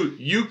number 2,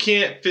 you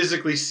can't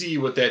physically see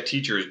what that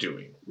teacher is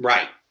doing.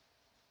 Right.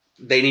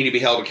 They need to be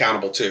held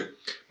accountable too.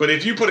 But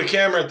if you put a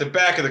camera at the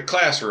back of the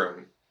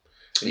classroom,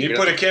 and you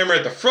put a camera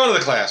at the front of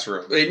the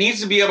classroom, it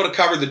needs to be able to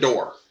cover the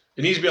door.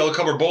 It needs to be able to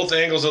cover both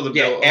angles of the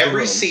building.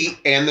 Every seat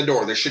and the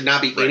door. There should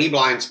not be any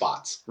blind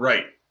spots.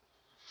 Right.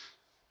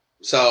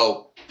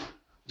 So,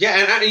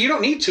 yeah, and you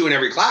don't need to in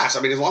every class.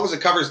 I mean, as long as it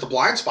covers the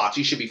blind spots,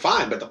 you should be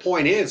fine. But the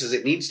point is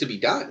it needs to be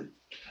done.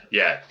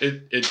 Yeah,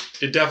 it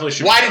definitely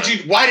should.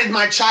 Why did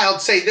my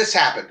child say this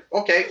happened?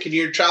 Okay, can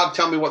your child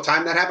tell me what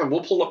time that happened?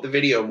 We'll pull up the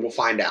video and we'll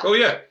find out. Oh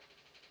yeah,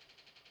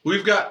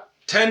 we've got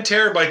 10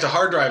 terabytes of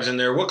hard drives in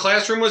there. What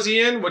classroom was he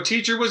in? What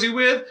teacher was he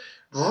with?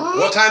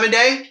 What time of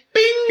day?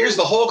 Bing! Here's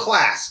the whole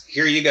class.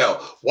 Here you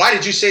go. Why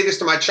did you say this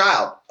to my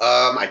child?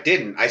 I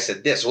didn't. I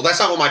said this. Well, that's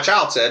not what my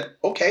child said.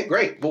 Okay,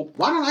 great. Well,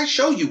 why don't I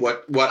show you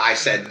what I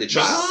said to the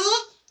child?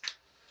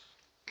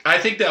 I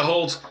think that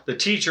holds the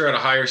teacher at a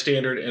higher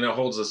standard and it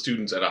holds the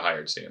students at a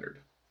higher standard.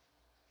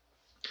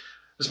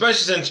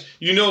 Especially since,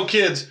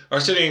 kids are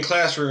sitting in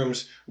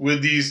classrooms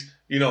with these,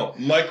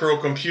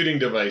 micro computing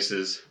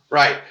devices.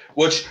 Right.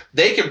 Which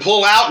they can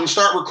pull out and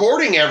start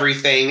recording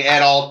everything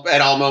at all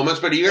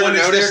moments. But you ever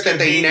notice that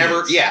they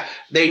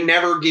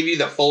never give you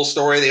the full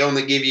story. They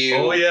only give you.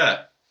 Oh,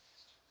 yeah.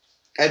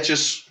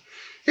 Here's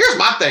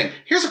my thing.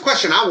 Here's a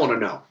question I want to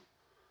know.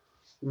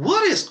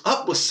 What is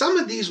up with some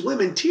of these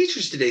women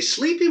teachers today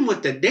sleeping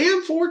with the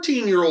damn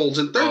 14-year-olds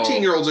and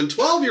 13-year-olds and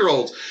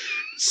 12-year-olds?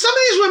 Some of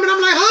these women,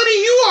 I'm like,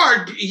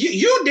 honey,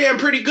 you damn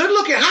pretty good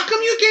looking. How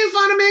come you can't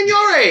find a man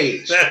your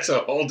age? That's a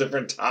whole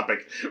different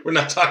topic. We're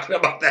not talking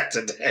about that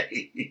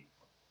today.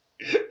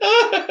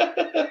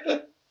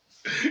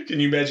 Can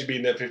you imagine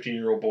being that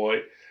 15-year-old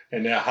boy?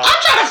 And now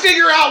I'm trying to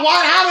figure out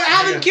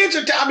how the kids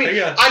are.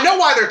 I know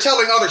why they're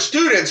telling other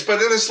students,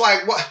 but then it's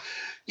like, what?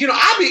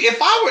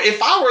 If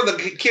I were the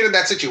kid in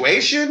that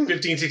situation,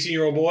 15,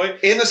 16-year-old boy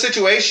in the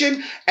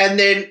situation, and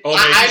then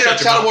I ended up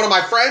telling one of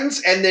my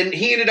friends, and then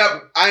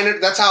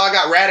that's how I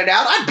got ratted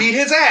out. I'd beat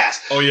his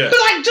ass. Oh yeah. But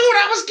like, dude,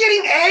 I was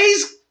getting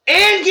A's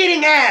and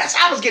getting ass.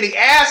 I was getting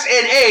ass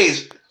and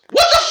A's.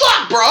 What the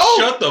fuck, bro?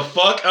 Shut the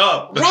fuck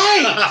up.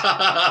 Right.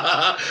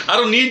 I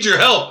don't need your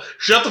help.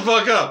 Shut the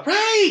fuck up.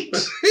 Right.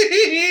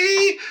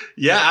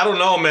 Yeah, I don't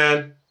know,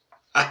 man.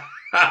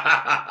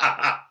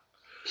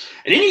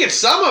 And then you get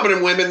some of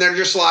them women, they're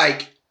just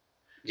like,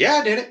 yeah,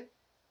 I did it.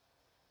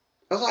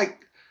 I was like,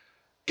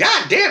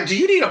 God damn, do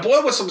you need a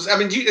boy with some, is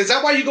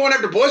that why you going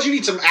after boys? You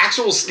need some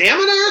actual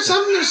stamina or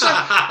something? It's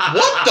like,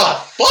 what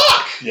the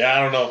fuck? Yeah,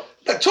 I don't know.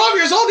 Like 12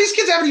 years old, these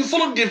kids haven't even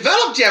fully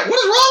developed yet. What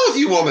is wrong with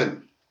you,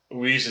 woman?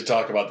 We should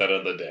talk about that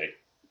another day.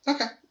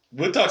 Okay.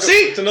 We'll talk. See?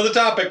 It's another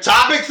topic.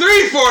 Topic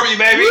 3 for me,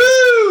 baby.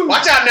 Woo!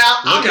 Watch out now.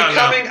 I'm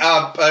becoming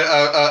a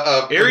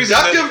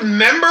productive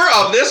member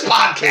of this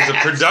podcast. He's a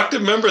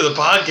productive member of the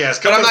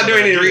podcast. But I'm not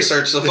doing any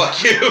research, so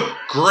fuck you.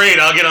 Great.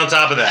 I'll get on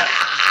top of that.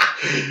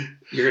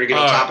 You're going to get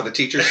on top of the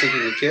teachers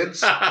sleeping with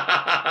kids?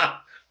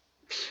 Talk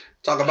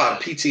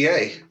about a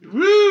PTA.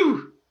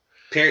 Woo!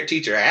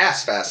 Parent-teacher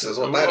ass fest is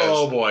what that is.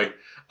 Oh, boy.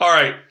 All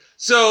right.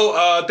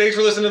 So, thanks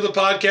for listening to the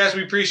podcast.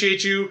 We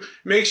appreciate you.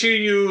 Make sure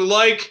you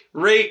like,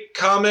 rate,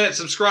 comment,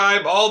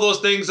 subscribe, all those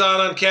things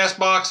on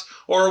CastBox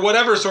or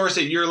whatever source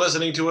that you're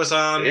listening to us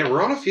on. Yeah,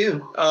 we're on a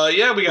few.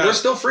 We're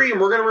still free and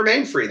we're going to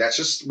remain free. That's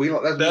just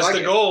that's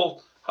the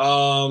goal.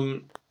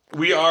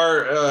 We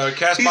are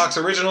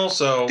CastBox original,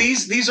 so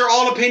these are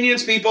all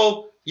opinions,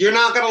 people. You're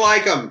not going to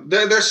like them.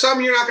 There's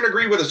some you're not going to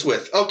agree with us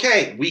with.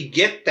 Okay, we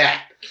get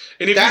that.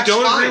 And if you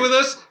don't agree with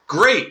us,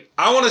 great.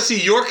 I want to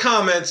see your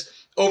comments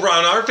over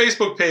on our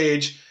Facebook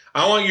page.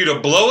 I want you to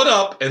blow it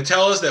up and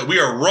tell us that we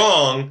are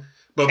wrong,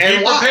 but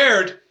be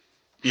prepared.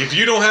 If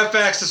you don't have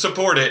facts to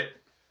support it,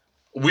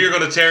 we are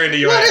going to tear into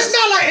your ass. It's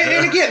not like,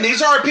 and again,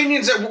 these are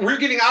opinions that we're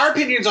getting our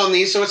opinions on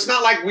these, so it's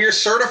not like we're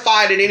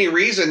certified in any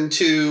reason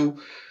to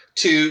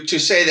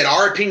say that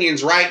our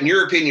opinion's right and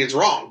your opinion's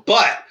wrong.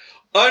 But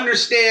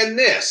understand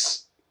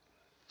this.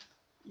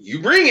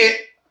 You bring it,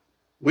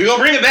 we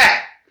gonna bring it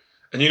back.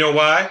 And you know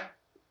why?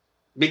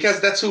 Because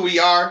that's who we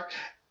are.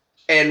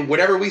 And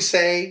whatever we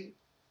say,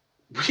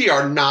 we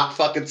are not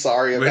fucking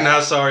sorry about it. We're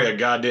not sorry a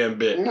goddamn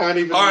bit. Not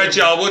even. All right,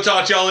 y'all. We'll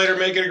talk to y'all later.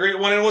 Make it a great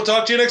one, and we'll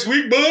talk to you next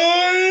week.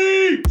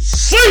 Bye.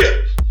 See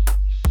ya.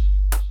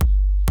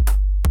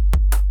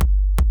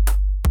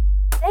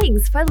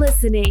 Thanks for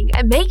listening.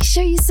 Make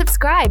sure you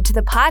subscribe to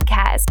the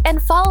podcast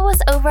and follow us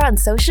over on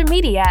social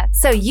media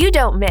so you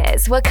don't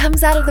miss what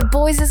comes out of the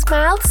boys'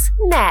 mouths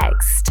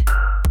next.